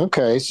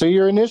 Okay, so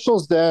your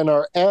initials then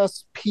are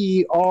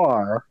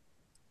SPR.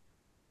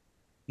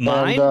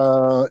 Mine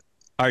are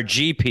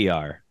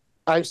GPR.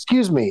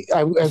 Excuse me.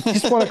 I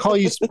just want to call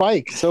you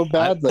Spike so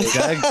badly.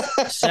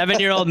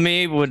 7-year-old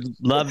me would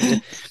love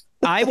to.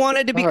 I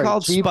wanted to be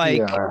called GPR.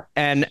 Spike,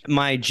 and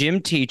my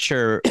gym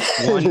teacher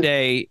one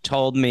day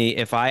told me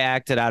if I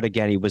acted out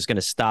again, he was going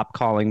to stop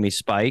calling me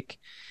Spike.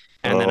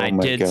 And then I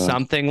did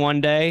something one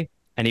day,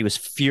 and he was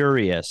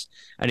furious.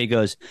 And he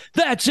goes,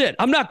 "That's it.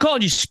 I'm not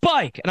calling you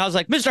Spike." And I was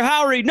like, "Mr.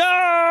 Howery,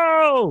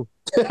 no!"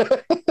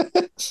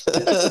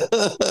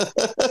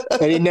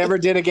 And he never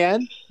did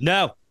again?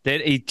 No.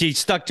 He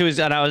stuck to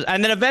his,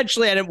 and then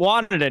eventually I didn't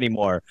want it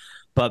anymore.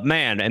 But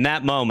man, in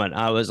that moment,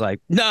 I was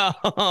like, no.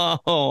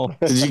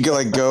 Did you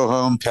go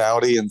home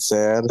pouty and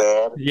sad?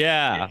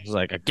 Yeah. I was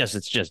like, I guess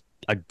it's just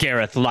a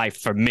Gareth life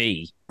for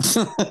me.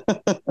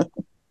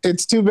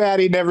 It's too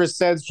bad he never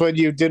said when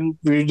you didn't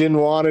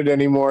want it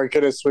anymore. He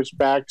could have switched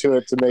back to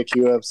it to make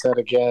you upset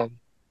again.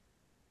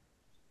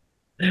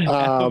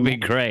 That would be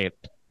great.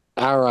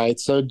 All right.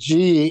 So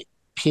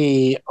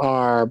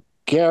GPR,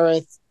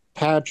 Gareth,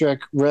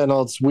 Patrick,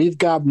 Reynolds. We've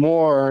got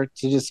more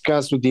to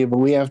discuss with you, but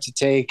we have to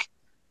take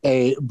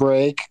a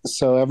break.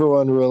 So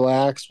everyone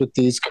relax with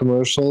these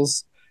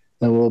commercials,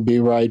 and we'll be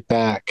right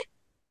back.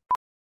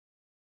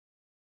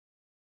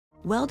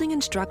 Welding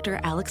instructor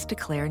Alex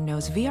DeClaire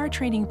knows VR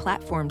training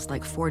platforms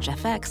like Forge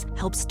FX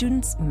help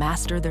students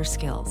master their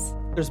skills.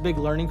 There's a big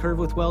learning curve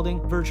with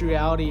welding. Virtual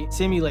reality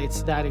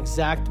simulates that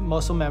exact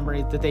muscle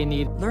memory that they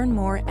need. Learn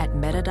more at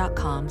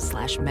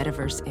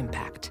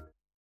meta.com/metaverseimpact.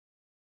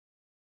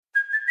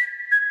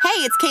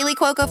 Hey, it's Kaylee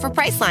Cuoco for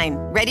Priceline.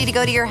 Ready to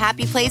go to your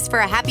happy place for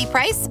a happy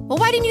price? Well,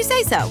 why didn't you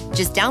say so?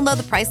 Just download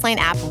the Priceline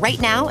app right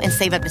now and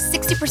save up to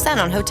 60%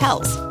 on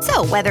hotels.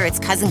 So whether it's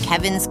Cousin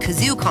Kevin's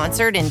Kazoo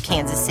Concert in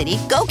Kansas City,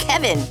 go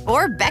Kevin,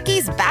 or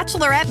Becky's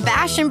Bachelorette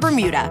Bash in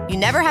Bermuda, you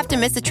never have to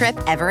miss a trip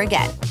ever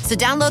again. So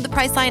download the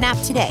Priceline app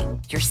today.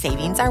 Your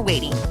savings are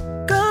waiting.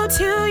 Go to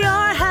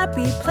your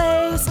happy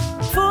place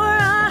for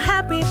a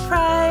happy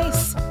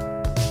price.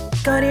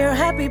 Go to your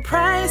happy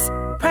price,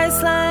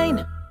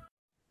 Priceline.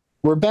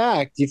 We're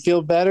back. Do you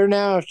feel better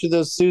now after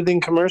those soothing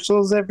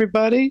commercials,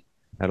 everybody?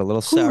 Had a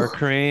little sour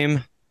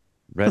cream.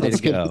 Ready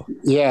to go.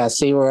 Yeah,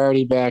 see, we're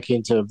already back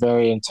into a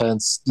very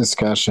intense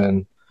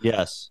discussion.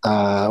 Yes.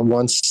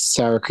 Once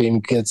sour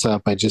cream gets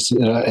up, it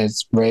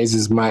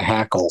raises my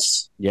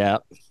hackles. Yeah.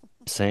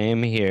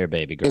 Same here,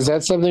 baby girl. Is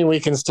that something we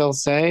can still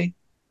say?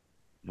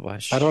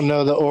 I don't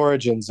know the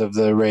origins of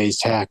the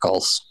raised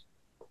hackles.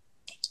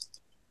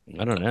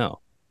 I don't know.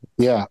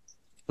 Yeah.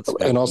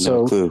 And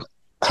also, no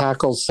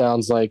hackles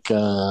sounds like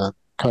kind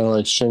of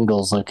like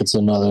shingles, like it's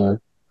another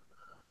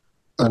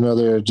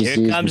disease.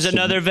 Here comes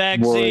another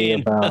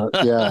vaccine.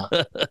 Yeah.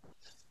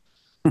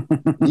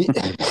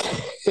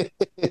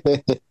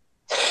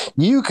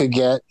 You could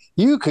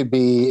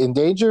be in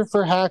danger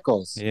for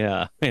hackles.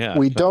 Yeah.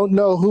 We don't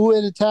know who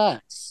it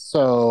attacks,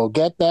 so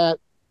get that.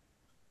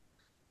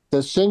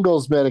 The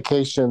shingles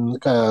medication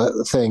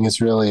thing it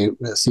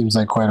seems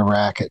like quite a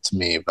racket to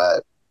me,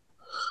 but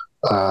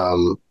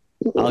I'll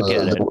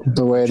get it.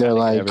 The way they're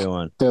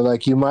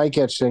like, you might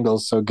get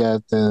shingles, so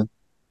get the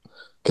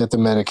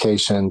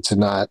medication to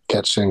not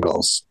get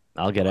shingles.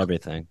 I'll get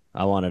everything.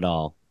 I want it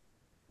all.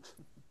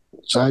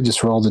 So I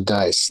just roll the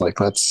dice. Like,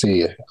 let's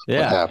see what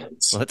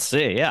happens. Let's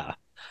see. Yeah.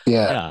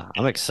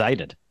 I'm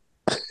excited.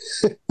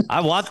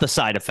 I want the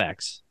side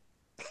effects.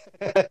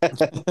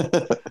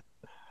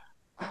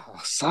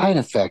 Side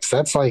effects.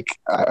 That's like,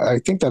 I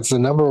think that's the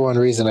number one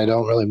reason I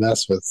don't really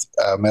mess with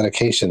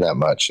medication that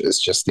much. Is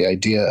just the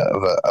idea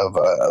of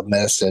a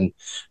medicine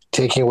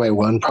taking away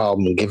one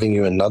problem and giving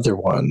you another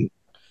one.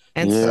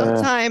 And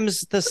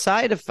sometimes the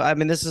side effect, I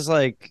mean, this is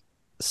like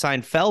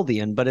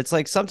Seinfeldian, but it's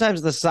like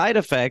sometimes the side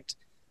effect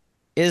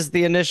is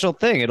the initial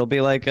thing. It'll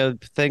be like a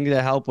thing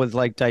to help with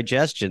like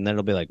digestion. Then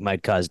it'll be like,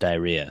 might cause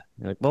diarrhea.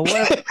 You're like, well,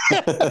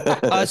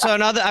 what? So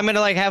another, I'm going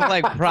to like have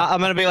like, I'm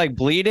going to be like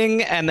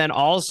bleeding and then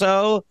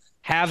also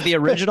have the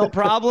original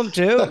problem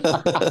too.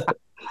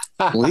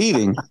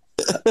 Bleeding.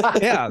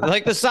 Yeah.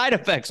 Like the side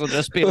effects will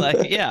just be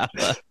like, yeah.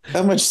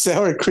 How much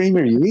sour cream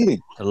are you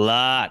eating?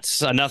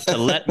 Lots. Enough to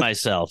let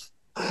myself.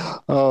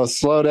 Oh,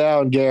 slow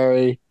down,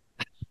 Gary.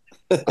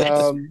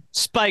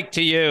 Spike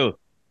to you.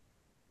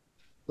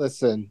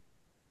 Listen,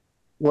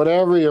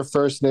 whatever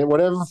first name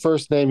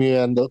you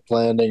end up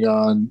landing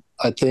on,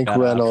 I think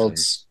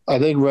Reynolds. I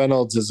think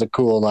Reynolds is a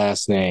cool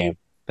last name.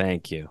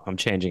 Thank you. I'm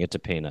changing it to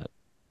Peanut.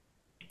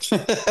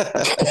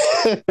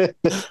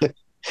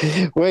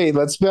 Wait,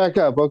 let's back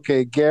up.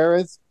 Okay,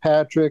 Gareth,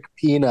 Patrick,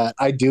 Peanut.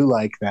 I do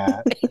like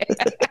that.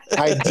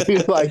 I do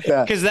like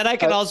that. Because then I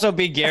can also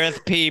be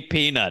Gareth P.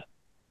 Peanut.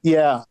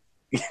 Yeah.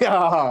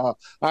 I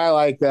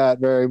like that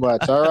very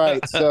much. All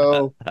right,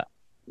 so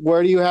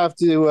where do you have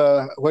to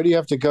go? Do you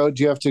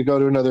have to go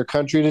to another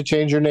country to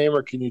change your name,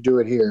 or can you do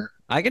it here?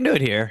 I can do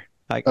it here.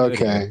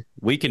 Okay.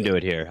 We can do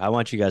it here. I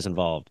want you guys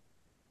involved.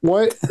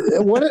 Where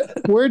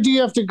do you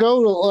have to go?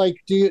 Like,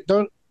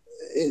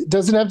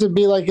 does it have to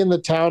be like in the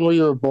town where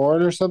you were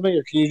born or something,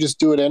 or can you just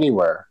do it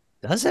anywhere?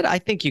 Does it? I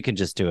think you can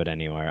just do it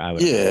anywhere. I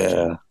would.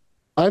 Yeah.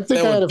 I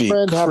think I had a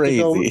friend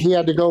he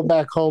had to go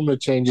back home to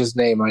change his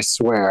name, I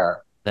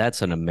swear.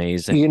 That's an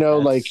amazing.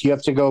 Like you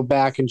have to go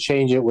back and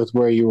change it with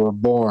where you were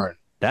born.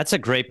 That's a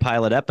great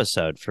pilot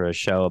episode for a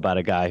show about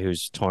a guy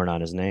who's torn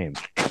on his name.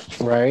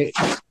 Right.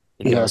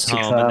 He goes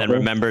home and then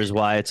remembers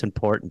why it's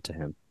important to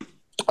him.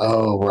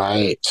 Oh,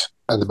 right.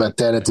 But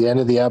then at the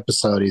end of the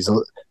episode, he's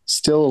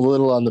still a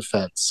little on the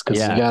fence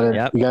because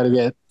you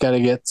gotta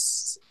get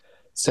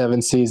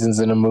 7 seasons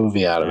in a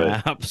movie out of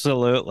it.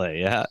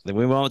 Absolutely, yeah.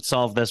 We won't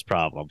solve this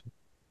problem.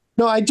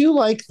 No, I do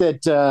like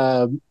that.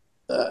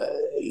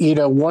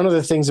 one of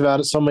the things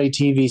about so many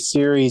TV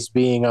series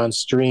being on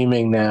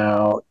streaming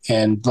now,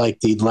 and like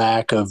the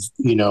lack of,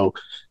 the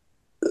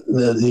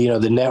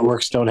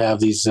networks don't have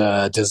these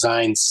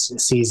design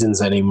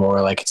seasons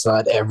anymore. Like, it's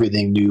not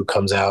everything new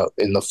comes out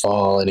in the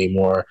fall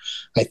anymore.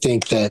 I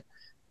think that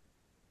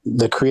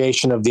the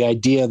creation of the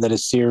idea that a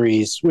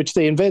series, which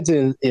they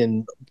invented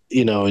in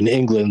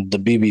England, the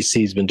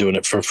BBC's been doing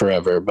it for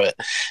forever, but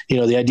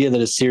the idea that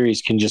a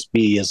series can just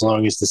be as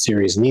long as the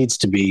series needs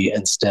to be,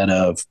 instead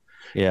of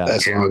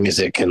as long as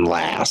it can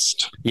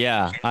last.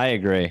 Yeah, I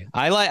agree.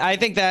 I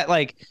think that,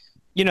 like,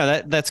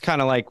 that's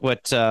kind of like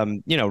what,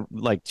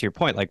 like, to your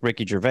point, like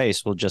Ricky Gervais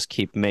will just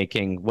keep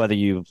making, whether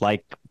you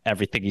like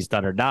everything he's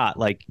done or not,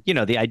 like,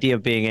 the idea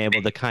of being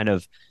able to kind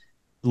of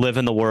live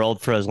in the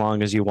world for as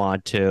long as you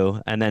want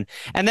to. And then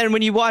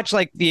when you watch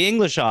like the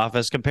English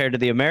Office compared to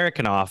the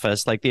American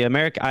Office, like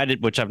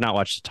which I've not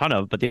watched a ton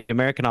of, but the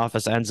American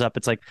Office ends up,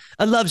 it's like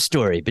a love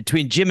story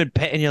between Jim and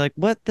Pam. And you're like,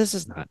 what? This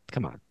is not,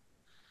 come on.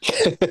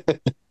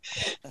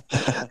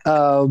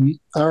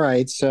 All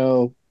right.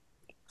 So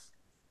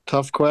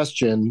tough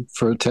question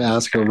to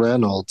ask a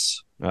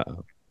Reynolds.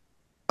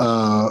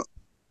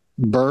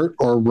 Bert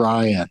or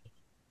Ryan?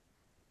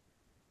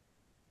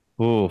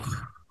 Ooh,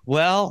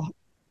 well,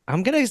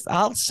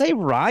 I'll say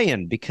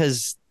Ryan,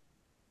 because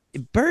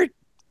Bert,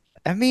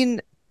 I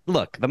mean,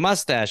 look, the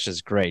mustache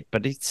is great,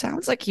 but it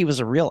sounds like he was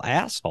a real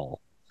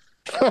asshole.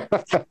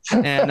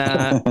 And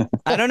I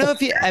don't know if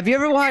have you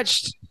ever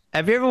watched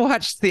the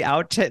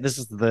outtake? This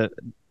is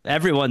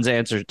everyone's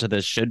answer to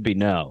this should be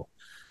no.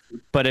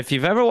 But if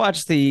you've ever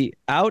watched the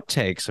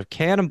outtakes of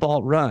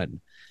Cannonball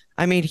Run,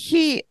 I mean,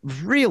 he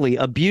really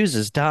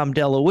abuses Dom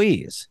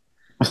DeLuise.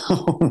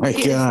 Oh my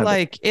God.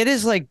 Like, it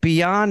is like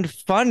beyond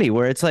funny,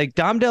 where it's like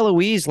Dom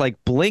DeLuise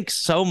like blinks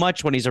so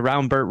much when he's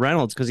around Burt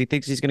Reynolds because he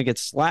thinks he's going to get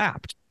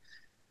slapped.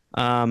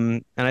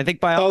 And I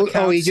think by all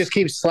accounts, he just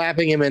keeps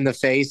slapping him in the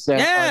face.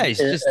 He's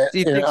just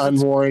in an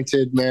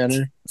unwarranted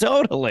manner.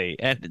 Totally.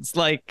 And it's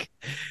like,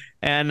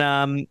 and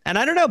I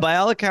don't know, by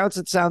all accounts,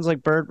 it sounds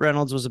like Burt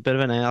Reynolds was a bit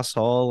of an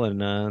asshole,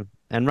 and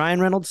Ryan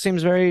Reynolds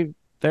seems very,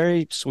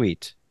 very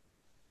sweet.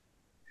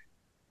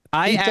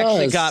 I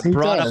actually got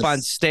brought up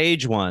on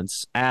stage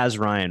once as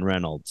Ryan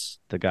Reynolds.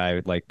 The guy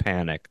like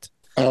panicked.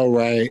 Oh,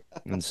 right.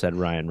 And said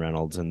Ryan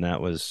Reynolds. And that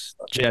was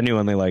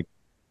genuinely like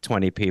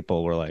 20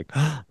 people were like,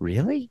 oh,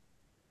 really?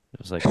 It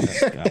was like, oh,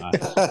 God.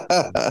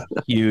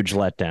 Huge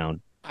letdown.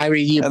 I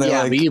mean,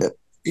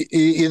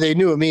 they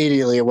knew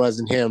immediately it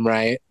wasn't him,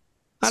 right?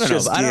 I don't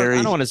know. I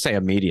don't want to say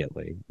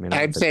immediately. I mean,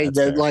 I'm saying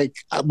that, like,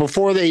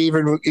 before they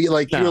even,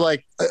 like, you were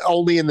like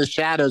only in the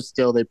shadows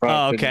still. They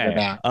probably figured it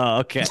out. Oh,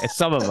 okay.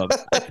 Some of them.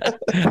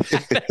 I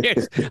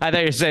thought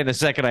you were saying the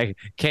second I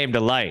came to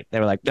light, they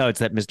were like, no, it's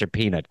that Mr.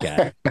 Peanut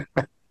guy.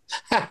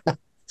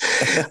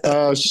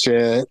 Oh,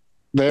 shit.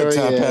 There the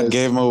top hat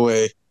gave him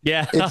away.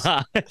 Yeah.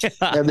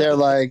 And they're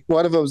like,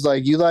 one of them's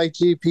like, you like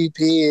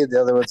GPP? And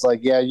the other one's like,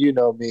 yeah, you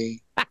know me.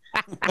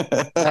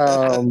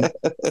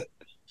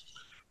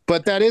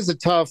 But that is a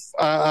tough,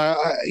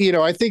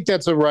 I think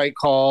that's a right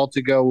call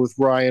to go with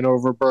Ryan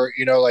over Bert.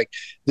 Like,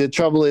 the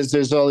trouble is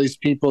there's all these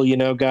people,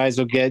 guys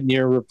will get in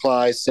your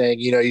replies saying,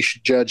 you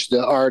should judge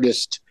the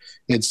artist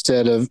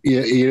instead of,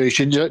 you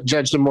should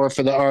judge them more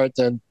for the art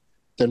than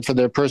for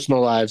their personal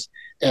lives.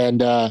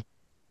 And,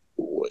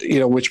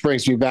 which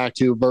brings me back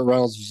to Burt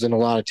Reynolds was in a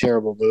lot of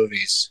terrible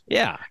movies.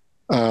 Yeah.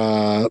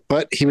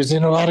 But he was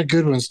in a lot of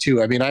good ones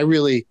too. I mean, I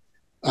really,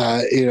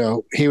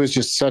 he was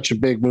just such a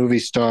big movie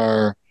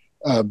star.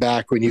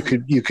 Back when you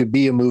could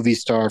be a movie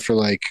star for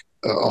like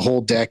a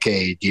whole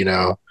decade,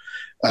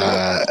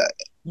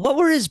 What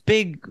were his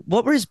big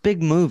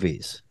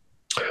movies?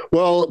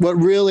 Well, what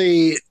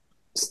really,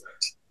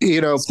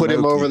 put Smokey.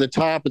 him over the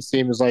top, it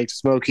seems like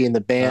Smokey and the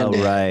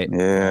Bandit. Oh, right.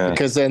 Yeah.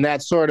 Because then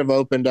that sort of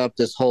opened up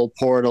this whole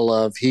portal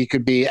of he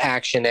could be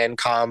action and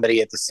comedy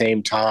at the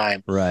same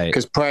time. Right.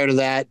 Because prior to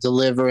that,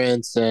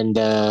 Deliverance and,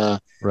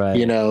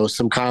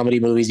 some comedy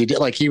movies he did,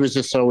 like he was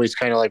just always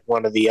kind of like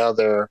one or the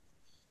other.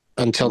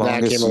 Until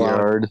Longest that came along,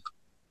 Yard.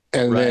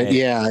 And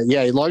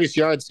then Longest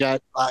Yard's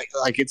got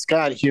like it's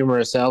got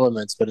humorous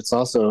elements, but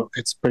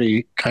it's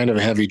pretty kind of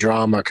a heavy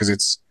drama because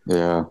it's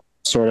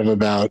sort of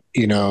about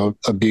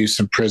abuse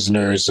of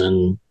prisoners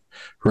and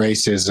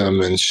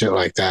racism and shit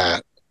like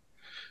that.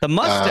 The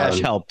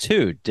mustache helped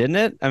too, didn't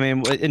it? I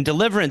mean, in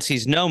Deliverance,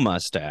 he's no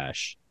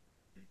mustache,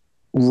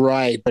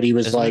 right? But he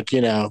was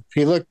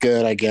he looked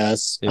good, I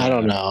guess. Yeah. I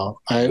don't know.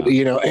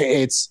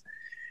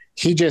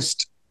 He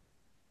just.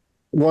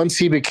 Once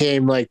he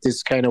became like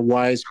this kind of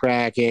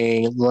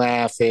wisecracking,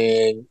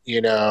 laughing,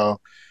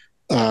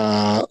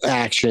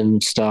 action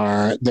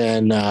star,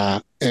 then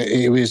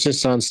it was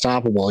just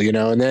unstoppable,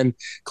 And then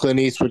Clint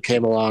Eastwood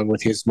came along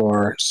with his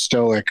more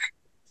stoic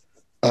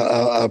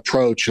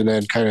approach, and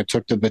then kind of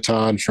took the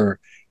baton for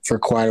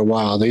quite a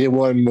while. They did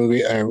one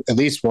movie, at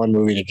least one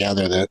movie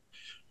together that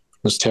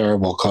was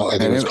terrible. I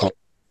think it was called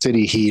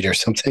City Heat or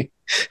something.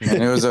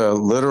 And it was a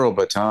literal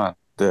baton.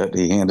 that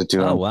he handed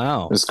to him. Oh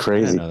wow, it was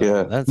crazy.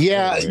 Yeah,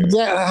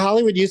 yeah.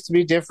 Hollywood used to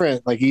be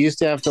different. Like you used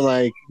to have to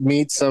like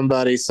meet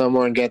somebody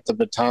somewhere and get the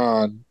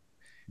baton.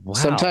 Wow.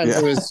 Sometimes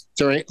it was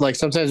during, like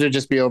sometimes it would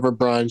just be over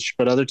brunch,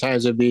 but other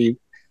times it'd be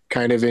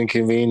kind of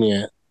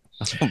inconvenient.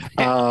 This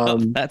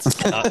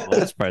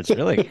part's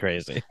really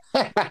crazy.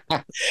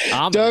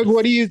 Doug,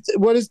 what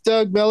does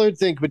Doug Mellard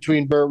think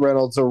between Burt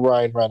Reynolds or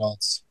Ryan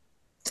Reynolds?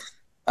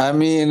 I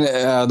mean,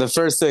 the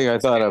first thing I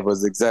thought of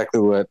was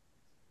exactly what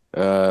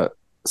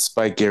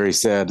Spike Gary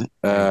said.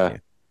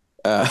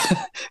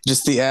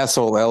 Just the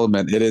asshole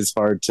element. It is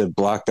hard to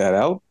block that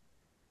out,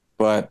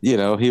 but you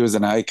know, he was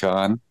an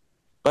icon.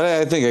 But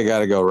I think I got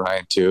to go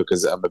Ryan too,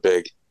 because I'm a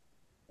big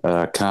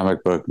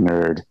comic book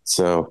nerd.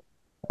 So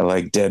I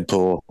like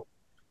Deadpool.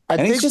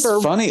 And he's just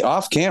funny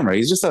off camera.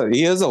 He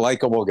is a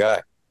likable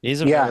guy.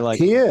 He's a very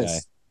likable guy.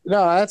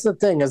 No, that's the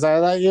thing is I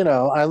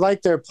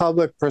like their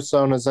public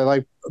personas. I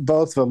like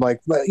both of them.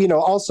 Like, you know,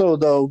 also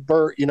though,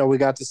 Burt, you know, we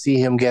got to see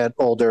him get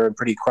older and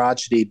pretty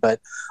crotchety, but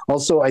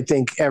also I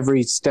think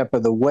every step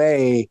of the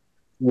way,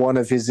 one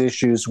of his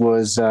issues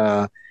was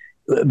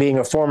being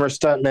a former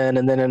stuntman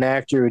and then an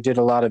actor who did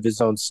a lot of his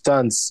own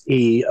stunts.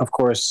 He, of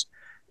course,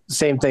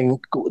 same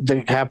thing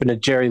that happened to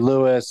Jerry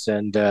Lewis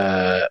and,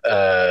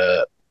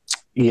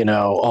 you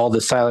know, all the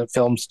silent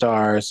film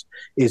stars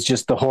is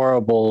just the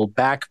horrible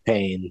back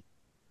pain.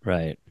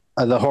 Right.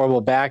 The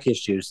horrible back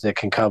issues that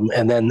can come.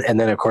 And then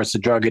of course the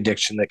drug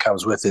addiction that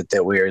comes with it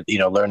that we're, you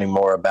know, learning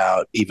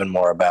even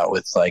more about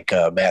with like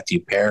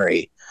Matthew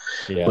Perry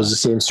was the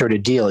same sort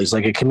of deal. He's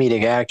like a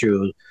comedic actor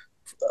who,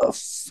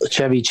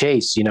 Chevy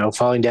Chase, you know,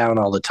 falling down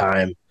all the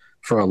time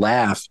for a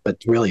laugh, but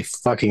really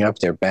fucking up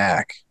their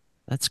back.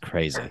 That's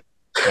crazy.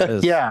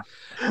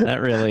 That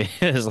really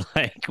is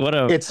like,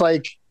 it's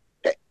like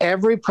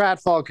every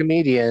pratfall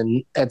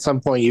comedian at some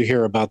point you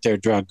hear about their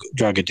drug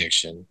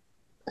addiction.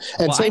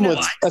 And same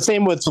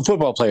with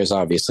football players,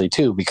 obviously,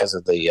 too, because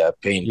of the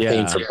pain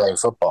for playing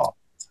football.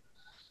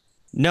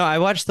 No, I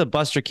watched the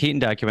Buster Keaton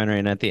documentary,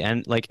 and at the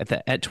end, like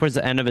towards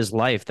the end of his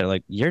life, they're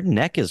like, "Your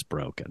neck is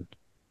broken."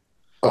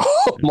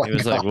 Oh my God! He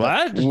was like,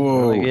 "What?"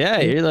 Whoa. Like, yeah,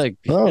 you're like,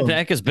 your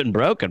neck has been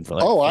broken for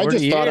like. Oh, I 40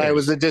 just thought years. I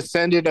was a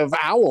descendant of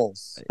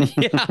owls.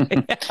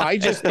 I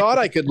just thought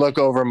I could look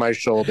over my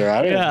shoulder.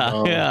 I didn't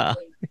know. Yeah.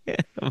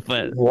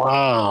 But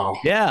wow.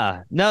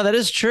 Yeah. No, that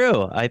is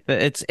true.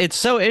 It's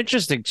so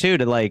interesting too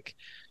to like,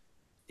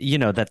 you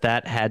know,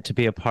 that had to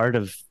be a part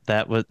of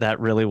that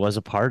really was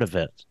a part of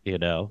it, you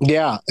know.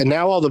 Yeah, and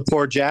now all the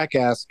poor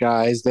jackass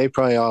guys, they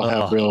probably all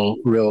have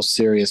real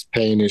serious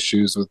pain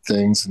issues with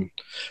things,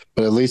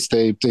 but at least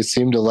they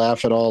seem to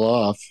laugh it all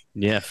off.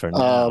 Yeah, for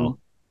now.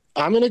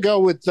 I'm gonna go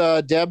with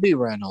Debbie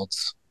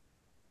Reynolds.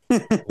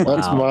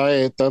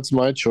 That's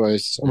my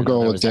choice. I'm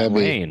going with Debbie.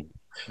 Wayne.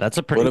 That's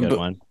a pretty good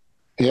one.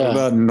 Yeah. What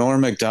about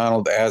Norm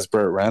Macdonald as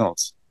Burt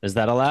Reynolds? Is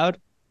that allowed?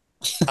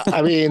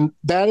 I mean,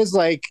 that is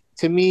like,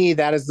 to me,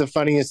 that is the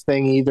funniest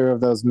thing either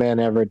of those men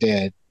ever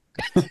did.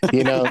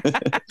 You know,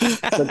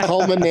 the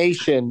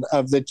culmination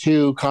of the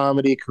two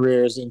comedy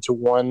careers into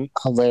one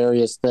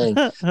hilarious thing.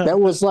 That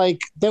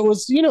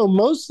was, you know,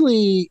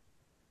 mostly,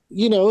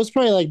 you know, it was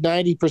probably like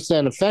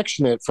 90%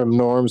 affectionate from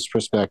Norm's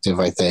perspective,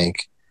 I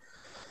think.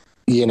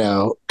 You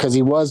know, because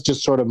he was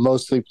just sort of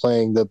mostly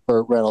playing the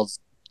Burt Reynolds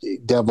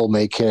devil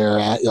may care,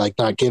 like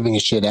not giving a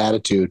shit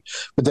attitude.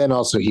 But then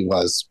also he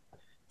was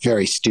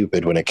very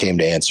stupid when it came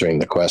to answering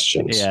the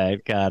questions. Yeah,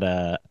 it got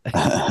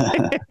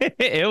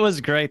it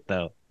was great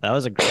though. That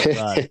was a great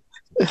ride.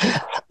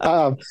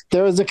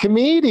 There was a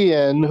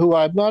comedian who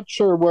I'm not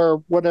sure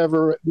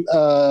whatever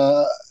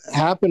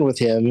happened with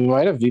him. He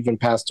might have even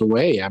passed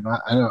away. I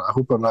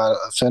hope I'm not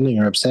offending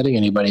or upsetting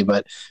anybody,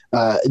 but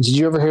did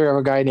you ever hear of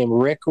a guy named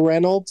Rick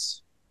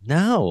Reynolds?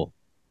 No.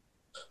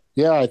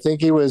 Yeah, I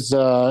think he was.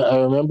 I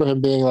remember him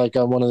being like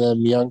on one of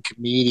them young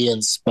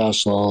comedian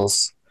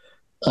specials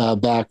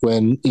back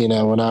when, you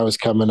know, when I was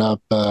coming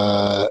up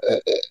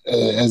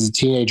as a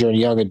teenager and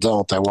young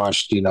adult. I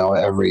watched, you know,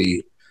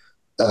 every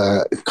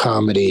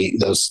comedy,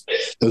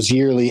 those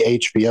yearly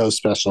HBO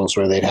specials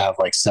where they'd have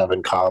like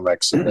 7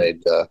 comics and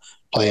they'd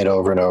play it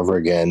over and over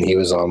again. He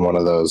was on one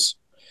of those.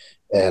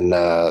 And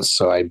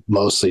so I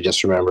mostly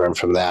just remember him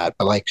from that.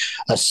 But like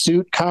a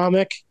suit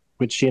comic,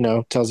 which, you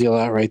know, tells you a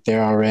lot right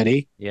there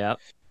already. Yeah.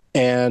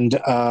 And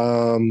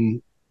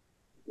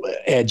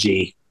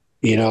edgy,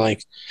 you know,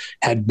 like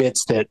had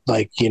bits that,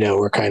 like, you know,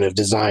 were kind of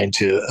designed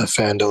to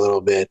offend a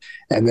little bit.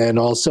 And then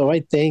also, I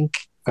think,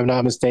 if I'm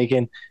not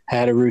mistaken,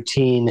 had a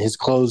routine. His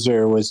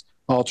closer was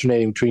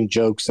alternating between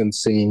jokes and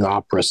singing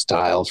opera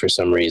style for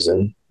some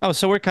reason. Oh,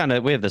 so we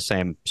have the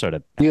same sort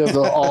of. You have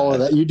all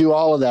of that. You do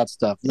all of that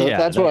stuff. Yeah,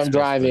 that's what I'm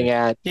driving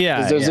at.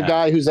 Yeah. There's a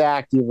guy whose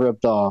act you've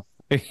ripped off.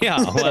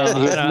 Yeah, well,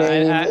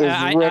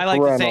 I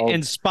like Reynolds. to say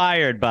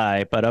inspired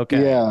by, but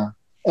okay. Yeah,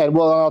 and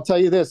well, I'll tell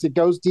you this: it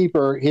goes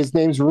deeper. His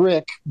name's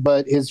Rick,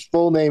 but his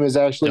full name is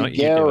actually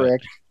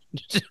Garrick.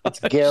 It's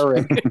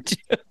Garrick.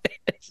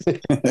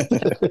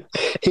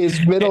 His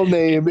middle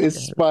name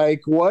is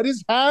Spike. What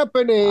is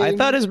happening? I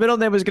thought his middle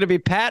name was going to be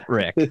Pat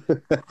Rick.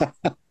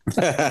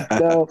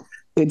 No,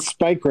 it's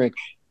Spike Rick.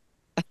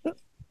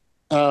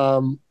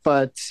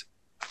 But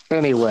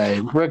anyway,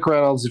 Rick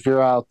Reynolds, if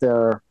you're out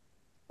there,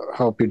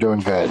 hope you're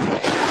doing good.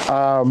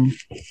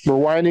 We're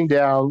winding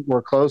down.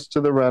 We're close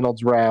to the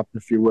Reynolds wrap,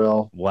 if you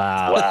will.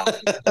 Wow.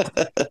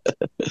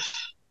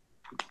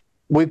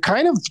 We've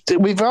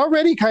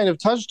already kind of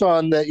touched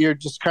on that. You're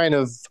just kind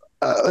of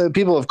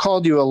people have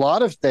called you a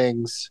lot of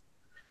things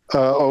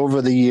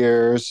over the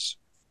years.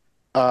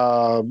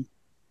 Are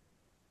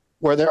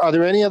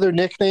there any other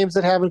nicknames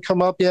that haven't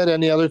come up yet?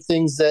 Any other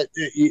things that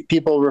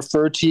people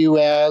refer to you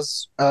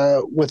as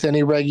with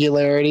any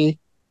regularity?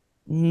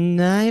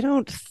 No, I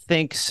don't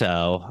think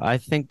so. I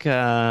think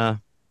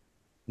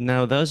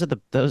no, those are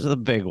the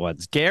big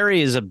ones.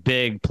 Gary is a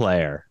big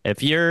player.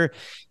 If you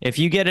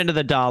get into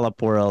the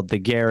dollop world, the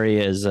Gary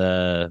is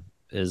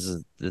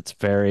it's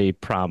very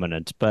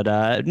prominent.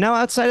 But no,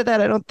 outside of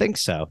that, I don't think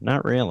so.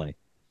 Not really.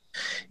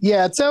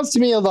 Yeah, it sounds to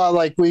me a lot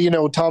like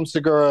Tom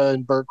Segura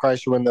and Bert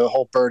Kreischer when the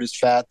whole "bird is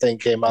fat" thing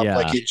came up. Yeah.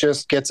 Like it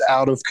just gets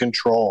out of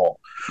control.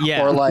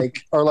 Yeah. Or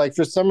like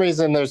for some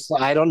reason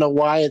I don't know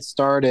why it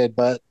started,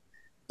 but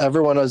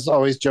everyone is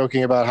always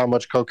joking about how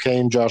much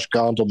cocaine Josh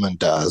Gondelman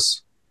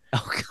does.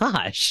 Oh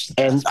gosh.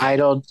 And I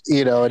don't,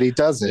 and he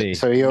doesn't.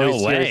 So he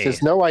always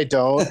says, "No, I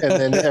don't." And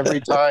then every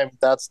time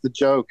that's the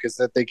joke is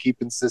that they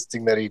keep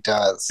insisting that he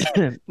does.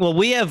 Well,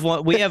 we have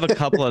a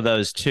couple of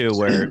those too,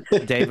 where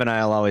Dave and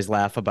I will always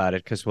laugh about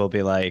it because we'll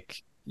be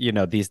like,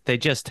 they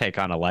just take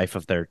on a life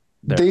of their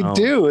They own.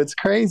 do. It's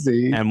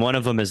crazy. And one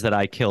of them is that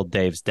I killed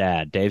Dave's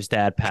dad. Dave's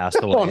dad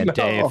passed away, and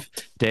no.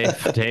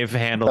 Dave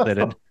handled it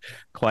in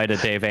quite a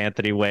Dave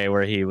Anthony way,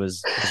 where he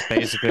was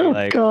basically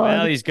like, God.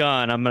 "Well, he's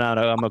gone. I'm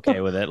okay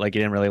with it." Like he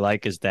didn't really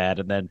like his dad,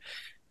 and then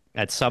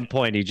at some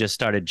point he just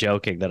started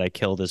joking that I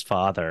killed his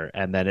father,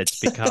 and then it's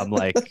become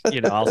like,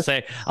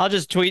 I'll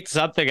just tweet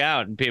something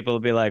out, and people will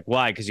be like,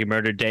 "Why? Because you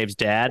murdered Dave's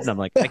dad?" And I'm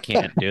like, I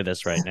can't do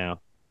this right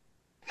now.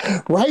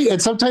 Right.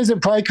 And sometimes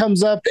it probably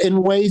comes up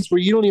in ways where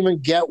you don't even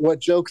get what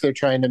joke they're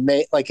trying to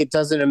make. Like it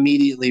doesn't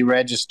immediately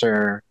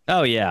register.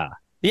 Oh, yeah.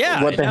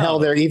 Yeah. What the hell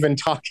they're even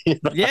talking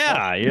about.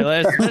 Yeah.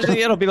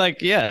 It'll be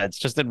like, yeah, it's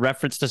just in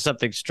reference to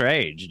something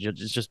strange. You'll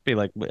just be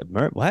like,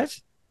 what?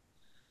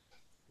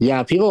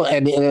 Yeah, people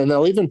and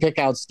they'll even pick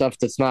out stuff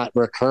that's not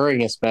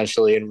recurring,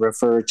 especially, and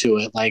refer to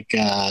it like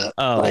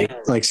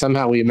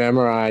somehow we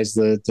memorize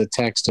the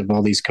text of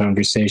all these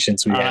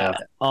conversations we have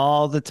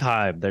all the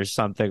time. There's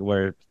something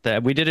where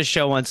we did a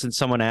show once, and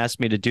someone asked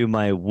me to do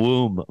my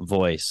womb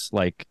voice,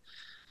 like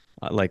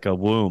a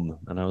womb,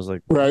 and I was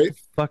like, right, what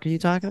the fuck are you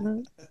talking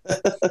about?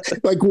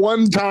 Like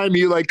one time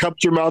you like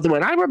cupped your mouth and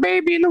went, "I'm a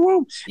baby in the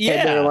womb." Yeah,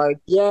 and they're like,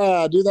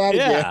 "Yeah, do that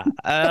again."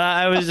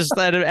 I was just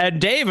and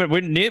David,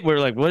 we're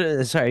like,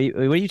 "What? Sorry,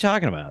 what are you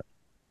talking about?"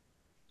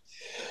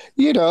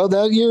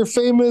 That your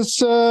famous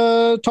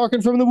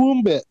talking from the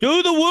womb bit.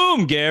 Do the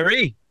womb,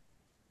 Gary.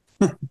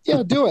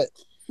 Yeah, do it.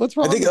 What's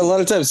wrong? I think a lot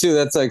of times too,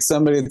 that's like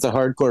somebody that's a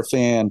hardcore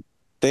fan.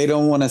 They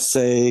don't want to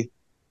say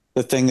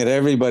the thing that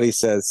everybody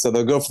says, so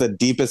they'll go for the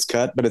deepest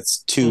cut, but it's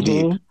too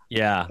deep.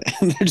 Yeah,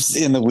 and they're just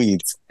in the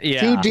weeds. Yeah,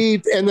 too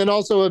deep, and then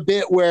also a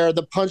bit where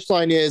the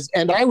punchline is,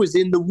 "And I was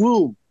in the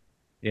womb."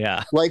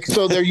 Yeah, like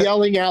so they're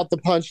yelling out the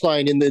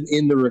punchline in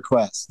the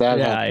request. That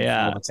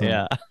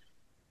yeah.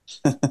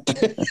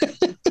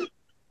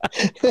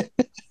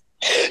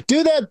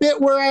 Do that bit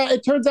where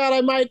it turns out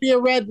I might be a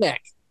redneck.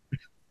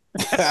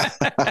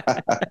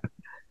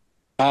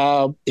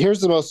 Here's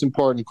the most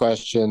important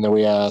question that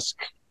we ask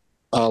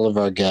all of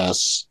our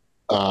guests.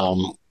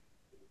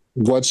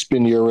 What's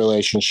been your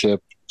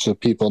relationship to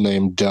people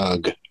named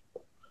Doug?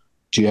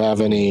 Do you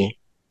have any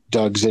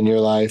Dougs in your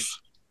life?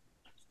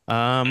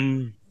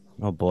 Oh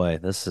boy,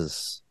 this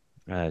is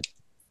I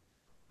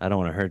don't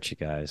want to hurt you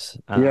guys.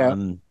 Yeah,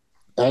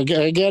 I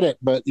get it,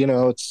 but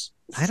it's.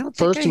 I don't.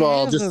 First of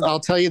all, I'll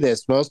tell you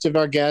this: most of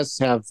our guests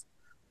have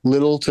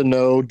little to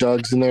no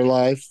Dougs in their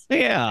life.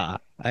 Yeah,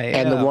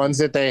 and the ones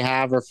that they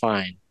have are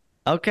fine.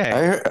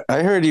 Okay.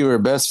 I heard you were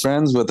best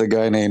friends with a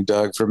guy named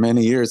Doug for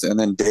many years, and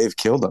then Dave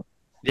killed him.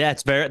 Yeah,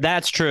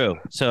 that's true.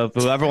 So if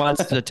whoever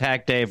wants to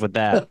attack Dave with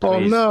that, please. Oh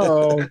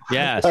no!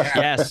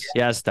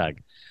 Yes,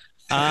 Doug.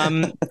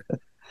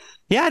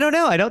 Yeah, I don't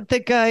know. I don't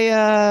think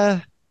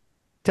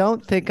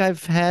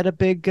I've had a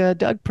big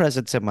Doug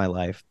presence in my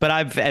life,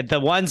 but the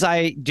ones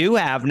I do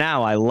have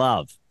now, I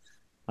love.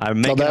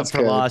 I'm making up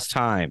for lost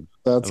time.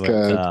 That's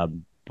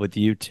good with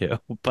you two,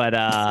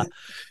 but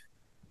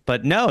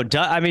no,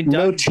 Doug. I mean, Doug,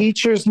 no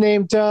teachers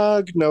named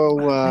Doug.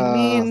 No, I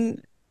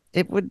mean,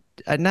 it would,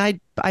 and I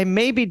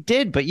maybe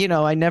did, but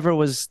I never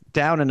was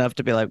down enough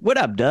to be like, "What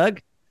up,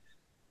 Doug?"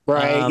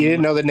 Right. You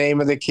didn't know the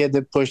name of the kid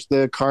that pushed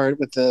the cart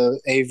with the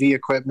AV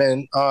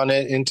equipment on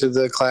it into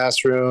the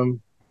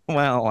classroom.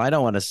 Well, I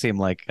don't want to seem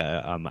like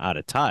I'm out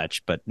of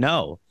touch, but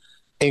no.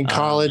 In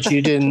college,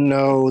 you didn't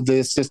know the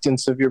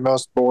assistants of your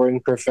most boring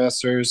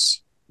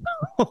professors.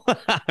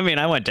 I mean,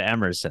 I went to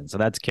Emerson, so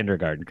that's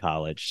kindergarten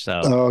college.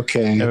 So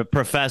okay,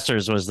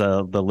 professors was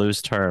the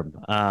loose term.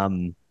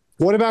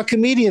 What about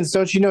comedians?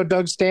 Don't you know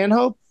Doug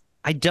Stanhope?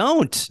 I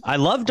don't. I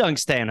love Doug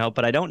Stanhope,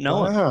 but I don't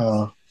know him.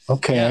 Oh,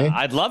 okay. Yeah,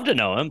 I'd love to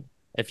know him.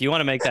 If you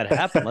want to make that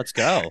happen, let's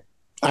go.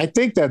 I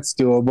think that's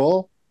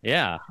doable.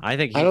 Yeah, I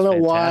think I don't know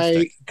fantastic.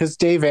 why, because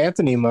Dave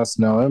Anthony must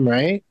know him,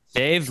 right?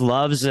 Dave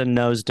loves and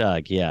knows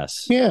Doug.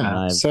 Yes.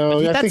 Yeah. So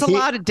I that's think a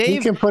lot of Dave. He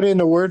can put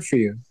in a word for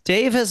you.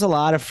 Dave has a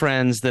lot of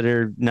friends that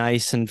are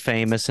nice and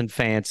famous and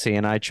fancy,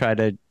 and I try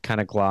to kind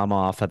of glom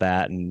off of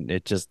that, and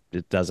it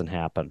doesn't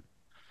happen.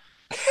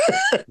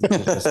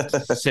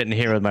 Just sitting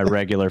here with my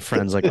regular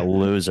friends like a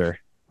loser.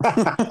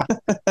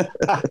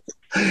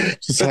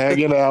 Just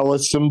hanging out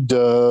with some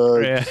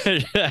Doug. Yeah,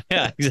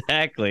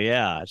 exactly.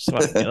 Yeah, I just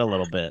want to get a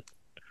little bit.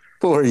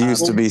 Or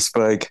used to be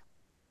Spike.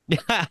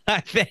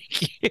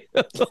 Thank you.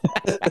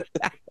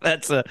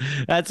 That's a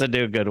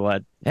new good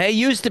one. Hey,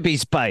 used to be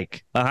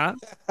Spike. You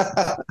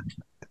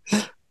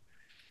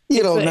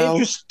don't know.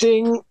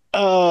 Interesting.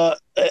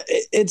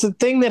 It's a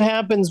thing that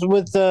happens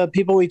with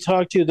people we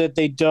talk to that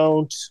they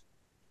don't.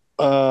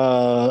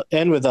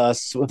 And with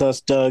us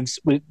Dougs,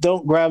 we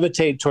don't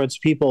gravitate towards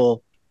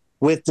people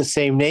with the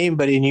same name.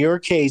 But in your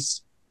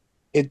case,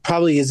 it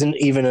probably isn't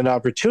even an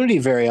opportunity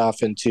very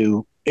often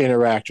to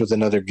interact with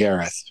another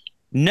Gareth.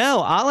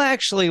 No, I'll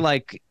actually,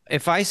 like,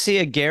 if I see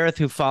a Gareth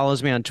who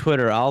follows me on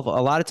Twitter, a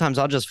lot of times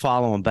I'll just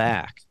follow him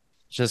back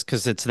just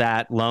because it's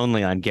that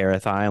lonely on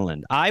Gareth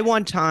Island.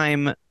 One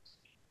time,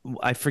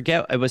 I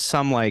forget, it was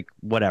some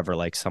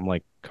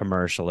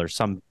commercial or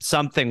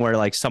something where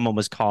like someone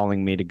was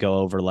calling me to go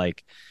over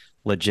like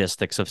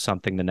logistics of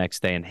something the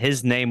next day, and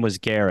his name was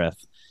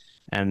Gareth.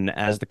 And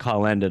as the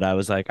call ended, I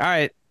was like, all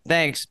right,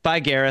 thanks, bye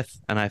Gareth.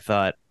 And I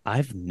thought,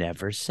 I've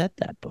never said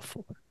that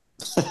before.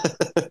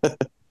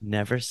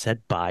 Never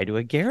said bye to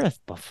a Gareth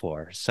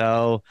before.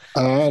 So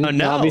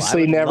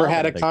obviously never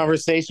had a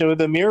conversation with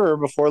a mirror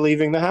before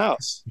leaving the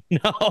house.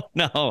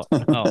 No.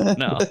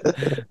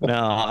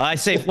 I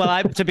say,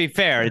 to be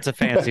fair, it's a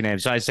fancy name,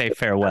 so I say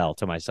farewell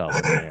to myself.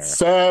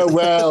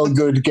 Farewell,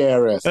 good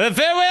Gareth.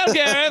 Farewell,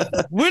 Gareth.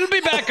 We'll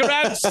be back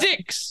around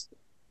 6.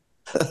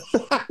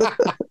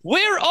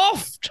 We're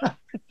off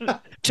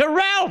to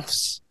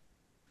Ralph's.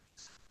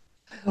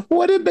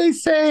 What did they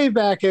say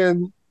back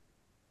in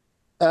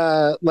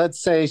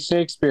let's say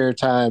Shakespeare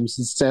times?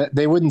 Instead,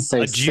 they wouldn't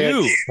say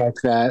six like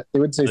that. They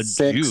would say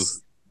six. Jew.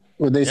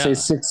 Would they say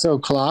 6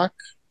 o'clock?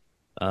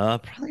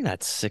 Probably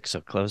not 6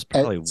 o'clock.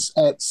 Probably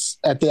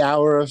at the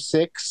hour of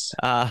 6.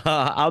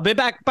 I'll be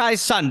back by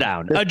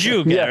sundown.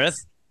 Adieu,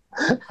 Gareth.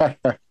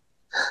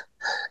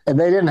 And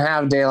they didn't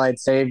have daylight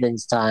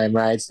savings time,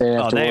 right? So they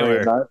didn't have to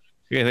worry about.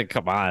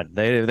 Come on,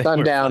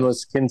 sundown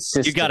was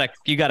consistent.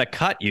 You got a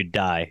cut, you'd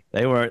die.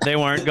 They weren't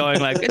going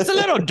like, it's a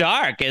little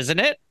dark, isn't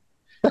it?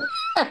 I'm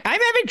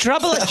having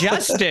trouble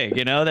adjusting.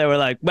 They were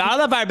like, all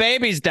of our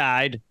babies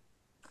died.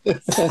 They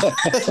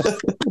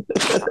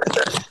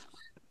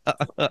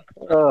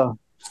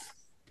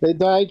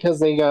died because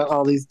they got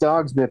all these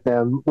dogs with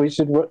them. We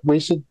should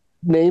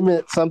name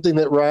it something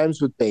that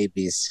rhymes with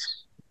babies.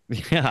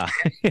 Yeah.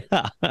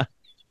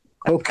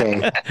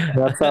 Okay,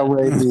 that's how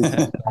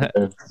rabies.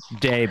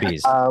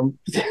 Babies.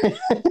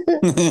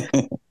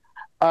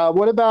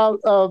 What about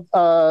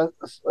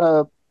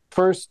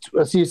first?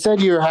 So you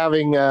said you're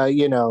having, that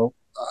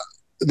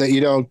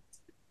you don't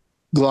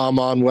glom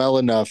on well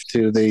enough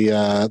to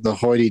the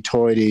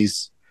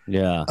hoity-toities.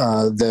 Yeah.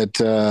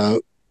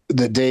 That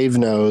Dave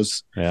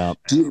knows. Yeah.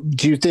 Do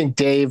you think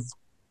Dave?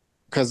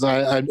 Because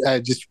I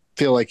just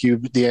feel like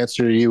the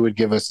answer you would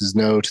give us is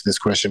no to this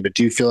question. But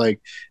do you feel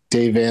like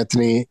Dave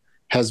Anthony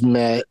has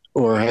met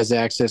or has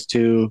access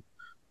to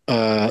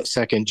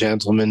second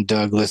gentleman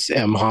Douglas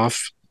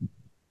Emhoff?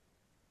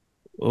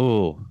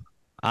 Oh,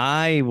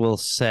 I will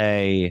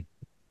say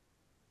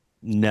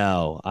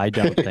no. I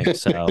don't think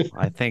so.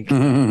 I think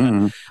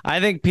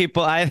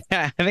people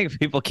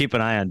keep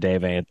an eye on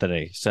Dave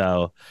Anthony.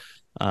 So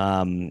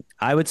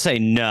I would say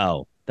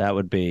no. That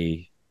would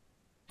be.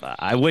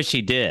 I wish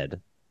he did.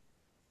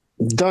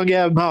 Doug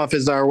Emhoff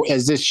is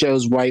as this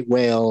show's white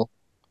whale.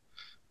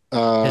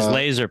 His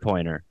laser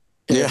pointer.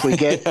 Yeah. If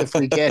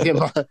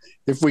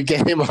we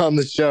get him on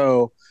the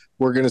show,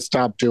 we're going to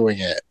stop doing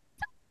it.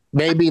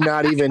 Maybe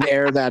not even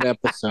air that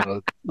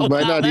episode.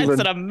 Might not even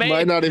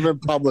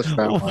publish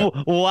that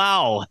one.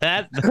 Wow,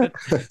 that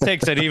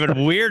takes an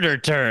even weirder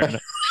turn.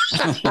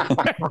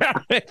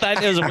 I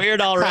thought it was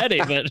weird already,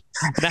 but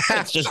now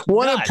it's just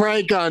what nuts. A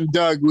prank on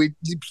Doug. We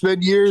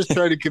spent years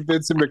trying to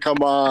convince him to come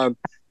on.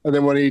 And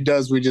then when he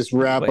does, we just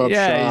wrap up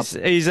shop.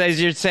 He's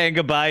as you're saying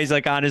goodbye, he's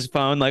like on his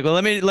phone, like, well,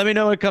 let me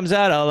know when it comes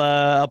out.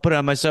 I'll put it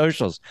on my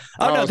socials.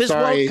 Oh no, this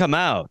won't come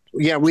out.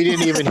 Yeah, we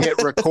didn't even hit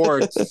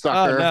record,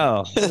 sucker. Oh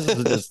no,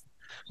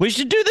 we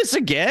should do this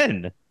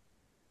again.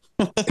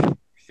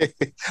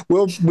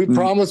 We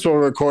promise we'll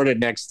record it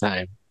next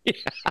time. Yeah.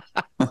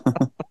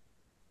 And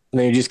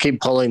then you just keep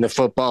pulling the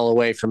football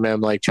away from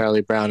him like Charlie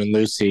Brown and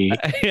Lucy.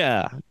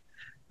 Yeah.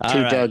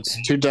 Two Dougs.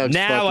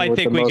 Now I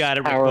think we got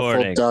it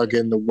recording. Doug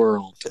in the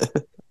world.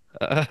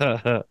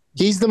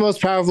 He's the most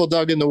powerful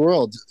Doug in the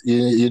world.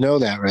 You know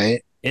that,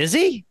 right? Is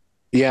he?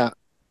 Yeah.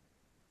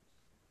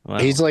 Wow.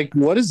 He's like,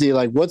 what is he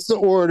like? What's the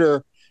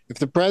order? If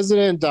the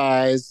president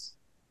dies,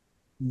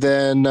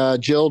 then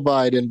Jill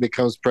Biden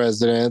becomes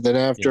president. Then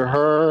after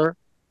her,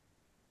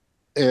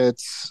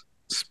 it's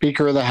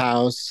Speaker of the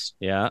House.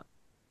 Yeah.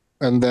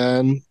 And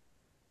then,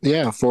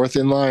 fourth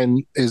in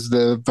line is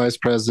the vice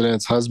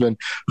president's husband,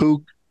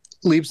 who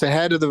leaps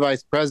ahead of the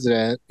vice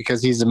president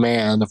because he's a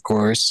man, of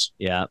course.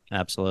 Yeah,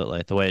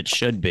 absolutely. The way it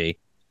should be.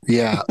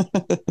 Yeah.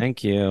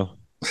 Thank you.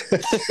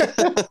 I'm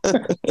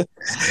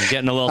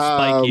getting a little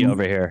spiky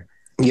over here.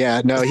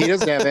 Yeah, no, he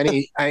doesn't have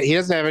any. He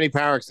doesn't have any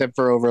power except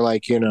for over,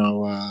 like,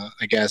 I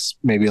guess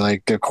maybe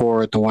like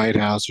decor at the White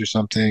House or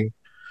something.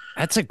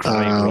 That's a great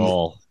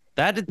role.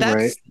 That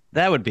right?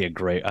 would be a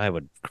great. I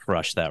would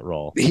crush that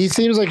role. He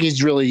seems like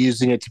he's really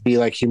using it to be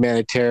like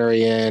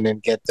humanitarian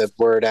and get the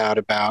word out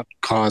about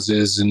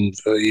causes and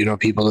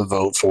people to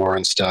vote for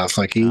and stuff.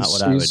 Like Not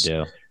what I would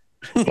do.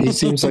 He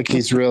seems like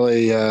he's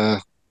really. I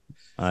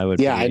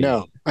would. Yeah, I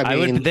know. I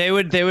mean, They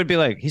would be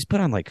like, he's put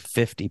on like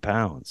 50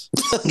 pounds.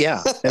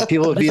 Yeah, and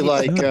people would be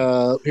like,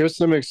 "Here's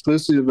some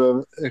exclusive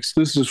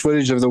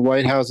footage of the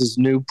White House's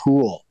new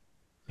pool."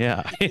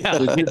 Yeah.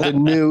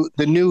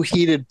 The new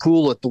heated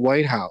pool at the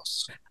White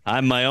House.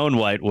 I'm my own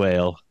white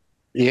whale.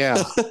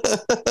 Yeah.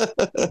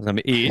 As I'm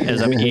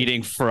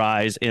eating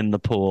fries in the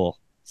pool.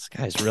 This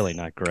guy's really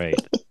not great.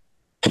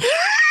 This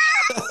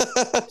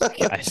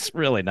guy's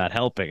really not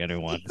helping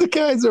anyone. The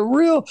guy's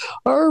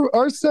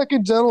our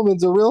second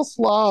gentleman's a real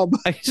slob.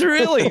 He's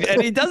really,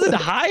 and he doesn't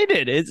hide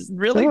it. It's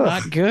really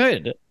not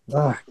good.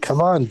 Come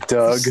on,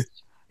 Doug.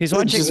 He's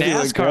watching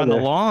NASCAR on the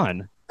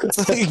lawn.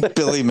 Like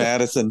Billy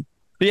Madison.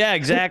 Yeah,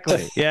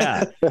 exactly.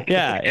 Yeah.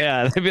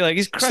 They'd be like,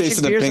 he's crushing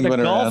Chasing a gears in a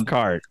penguin golf around.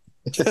 cart.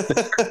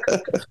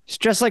 He's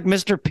dressed like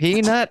Mr.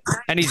 Peanut,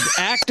 and he's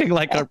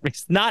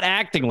not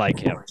acting like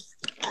him.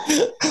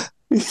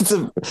 He's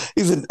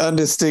an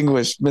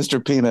undistinguished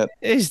Mr. Peanut.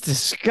 He's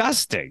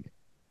disgusting.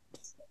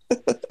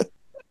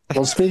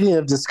 Well, speaking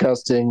of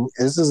disgusting,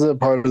 this is a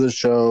part of the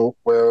show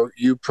where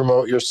you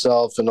promote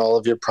yourself and all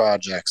of your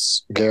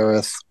projects.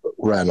 Gareth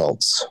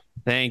Reynolds.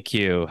 Thank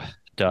you,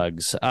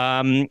 Doug's.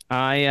 Well,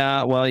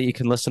 you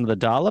can listen to the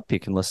Dollop. You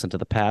can listen to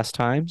the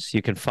Pastimes.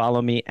 You can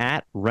follow me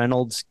at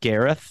Reynolds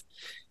Gareth,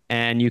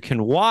 and you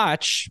can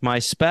watch my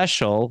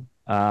special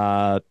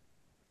on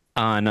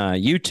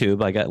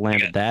YouTube. I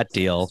landed that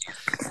deal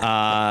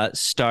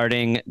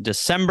starting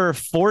December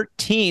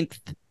 14th.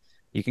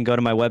 You can go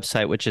to my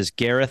website, which is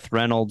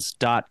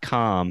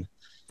GarethReynolds.com,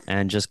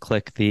 and just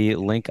click the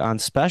link on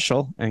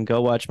special and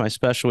go watch my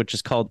special, which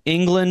is called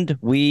England,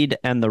 Weed,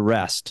 and the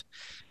Rest.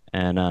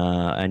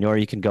 Or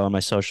you can go on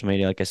my social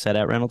media, like I said,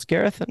 at Reynolds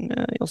Gareth, and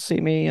you'll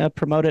see me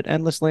promote it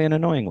endlessly and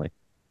annoyingly.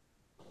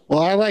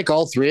 Well, I like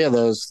all three of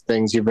those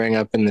things you bring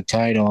up in the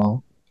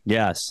title.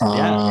 Yes.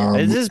 Yeah.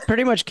 This is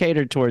pretty much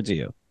catered towards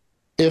you.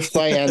 If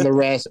by and the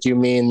rest you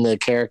mean the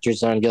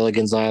characters on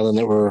Gilligan's Island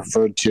that were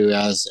referred to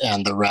as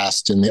and the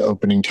rest in the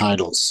opening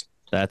titles.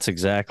 That's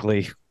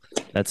exactly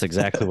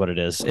what it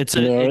is. It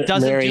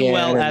doesn't do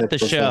well at the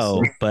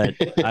show, but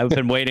I've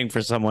been waiting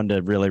for someone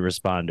to really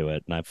respond to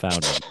it, and I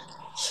found it.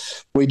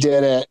 We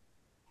did it.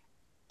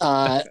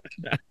 Doug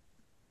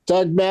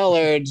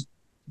Mellard,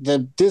 the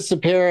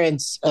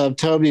disappearance of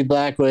Toby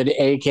Blackwood,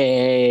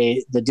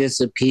 a.k.a. the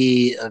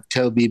disappear of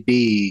Toby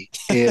B,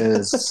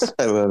 is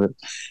I love it.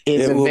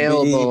 Is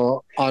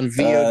available on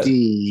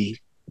VOD.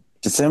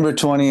 December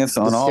 20th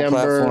on all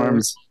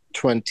platforms.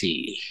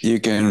 20.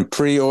 You can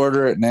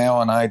pre-order it now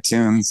on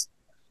iTunes.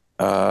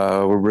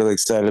 We're really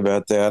excited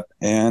about that.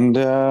 And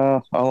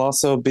I'll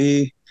also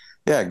be,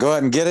 go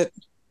out and get it.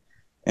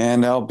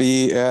 And I'll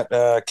be at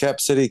Cap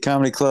City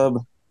Comedy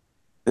Club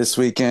this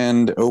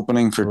weekend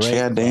opening for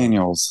Chad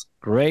Daniels.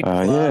 Great.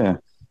 Yeah.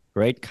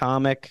 Great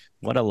comic.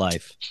 What a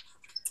life.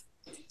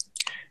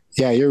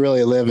 Yeah, you're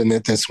really living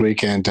it this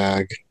weekend,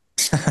 Doug.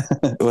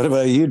 What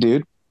about you,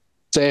 dude?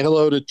 Say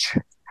hello to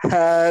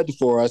Chad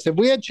for us. Have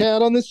we had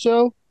Chad on this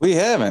show? We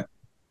haven't.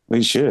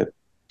 We should.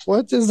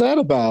 What is that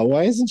about?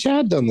 Why hasn't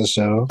Chad done the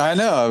show? I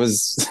know. I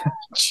was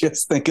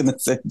just thinking the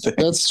same thing.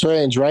 That's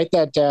strange. Write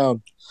that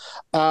down.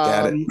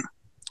 Got it.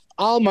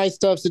 All my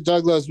stuff's at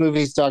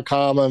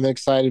douglovesmovies.com. I'm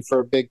excited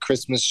for a big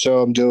Christmas show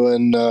I'm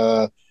doing.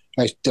 I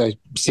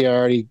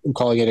already am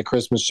calling it a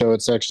Christmas show.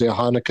 It's actually a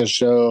Hanukkah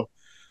show,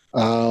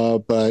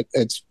 but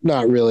it's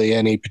not really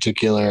any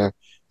particular.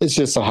 It's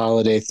just a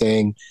holiday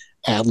thing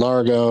at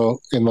Largo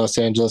in Los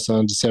Angeles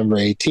on December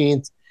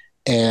 18th,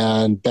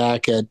 and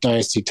back at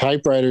Dynasty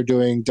Typewriter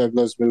doing Doug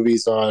Loves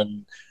Movies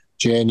on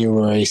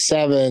January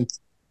 7th.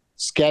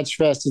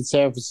 Sketchfest in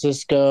San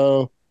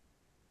Francisco.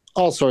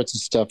 All sorts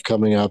of stuff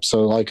coming up.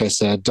 So like I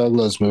said,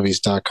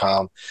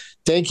 douglovesmovies.com.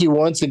 Thank you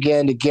once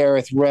again to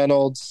Gareth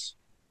Reynolds.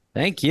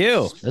 Thank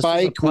you.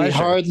 Spike, we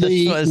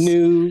hardly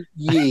knew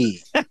ye.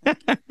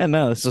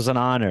 No, this was an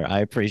honor.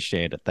 I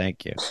appreciate it.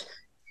 Thank you.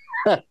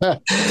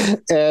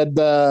 And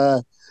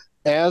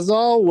as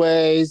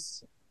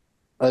always,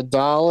 a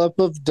dollop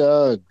of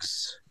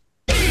Doug's.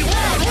 Got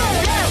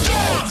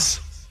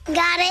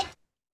it.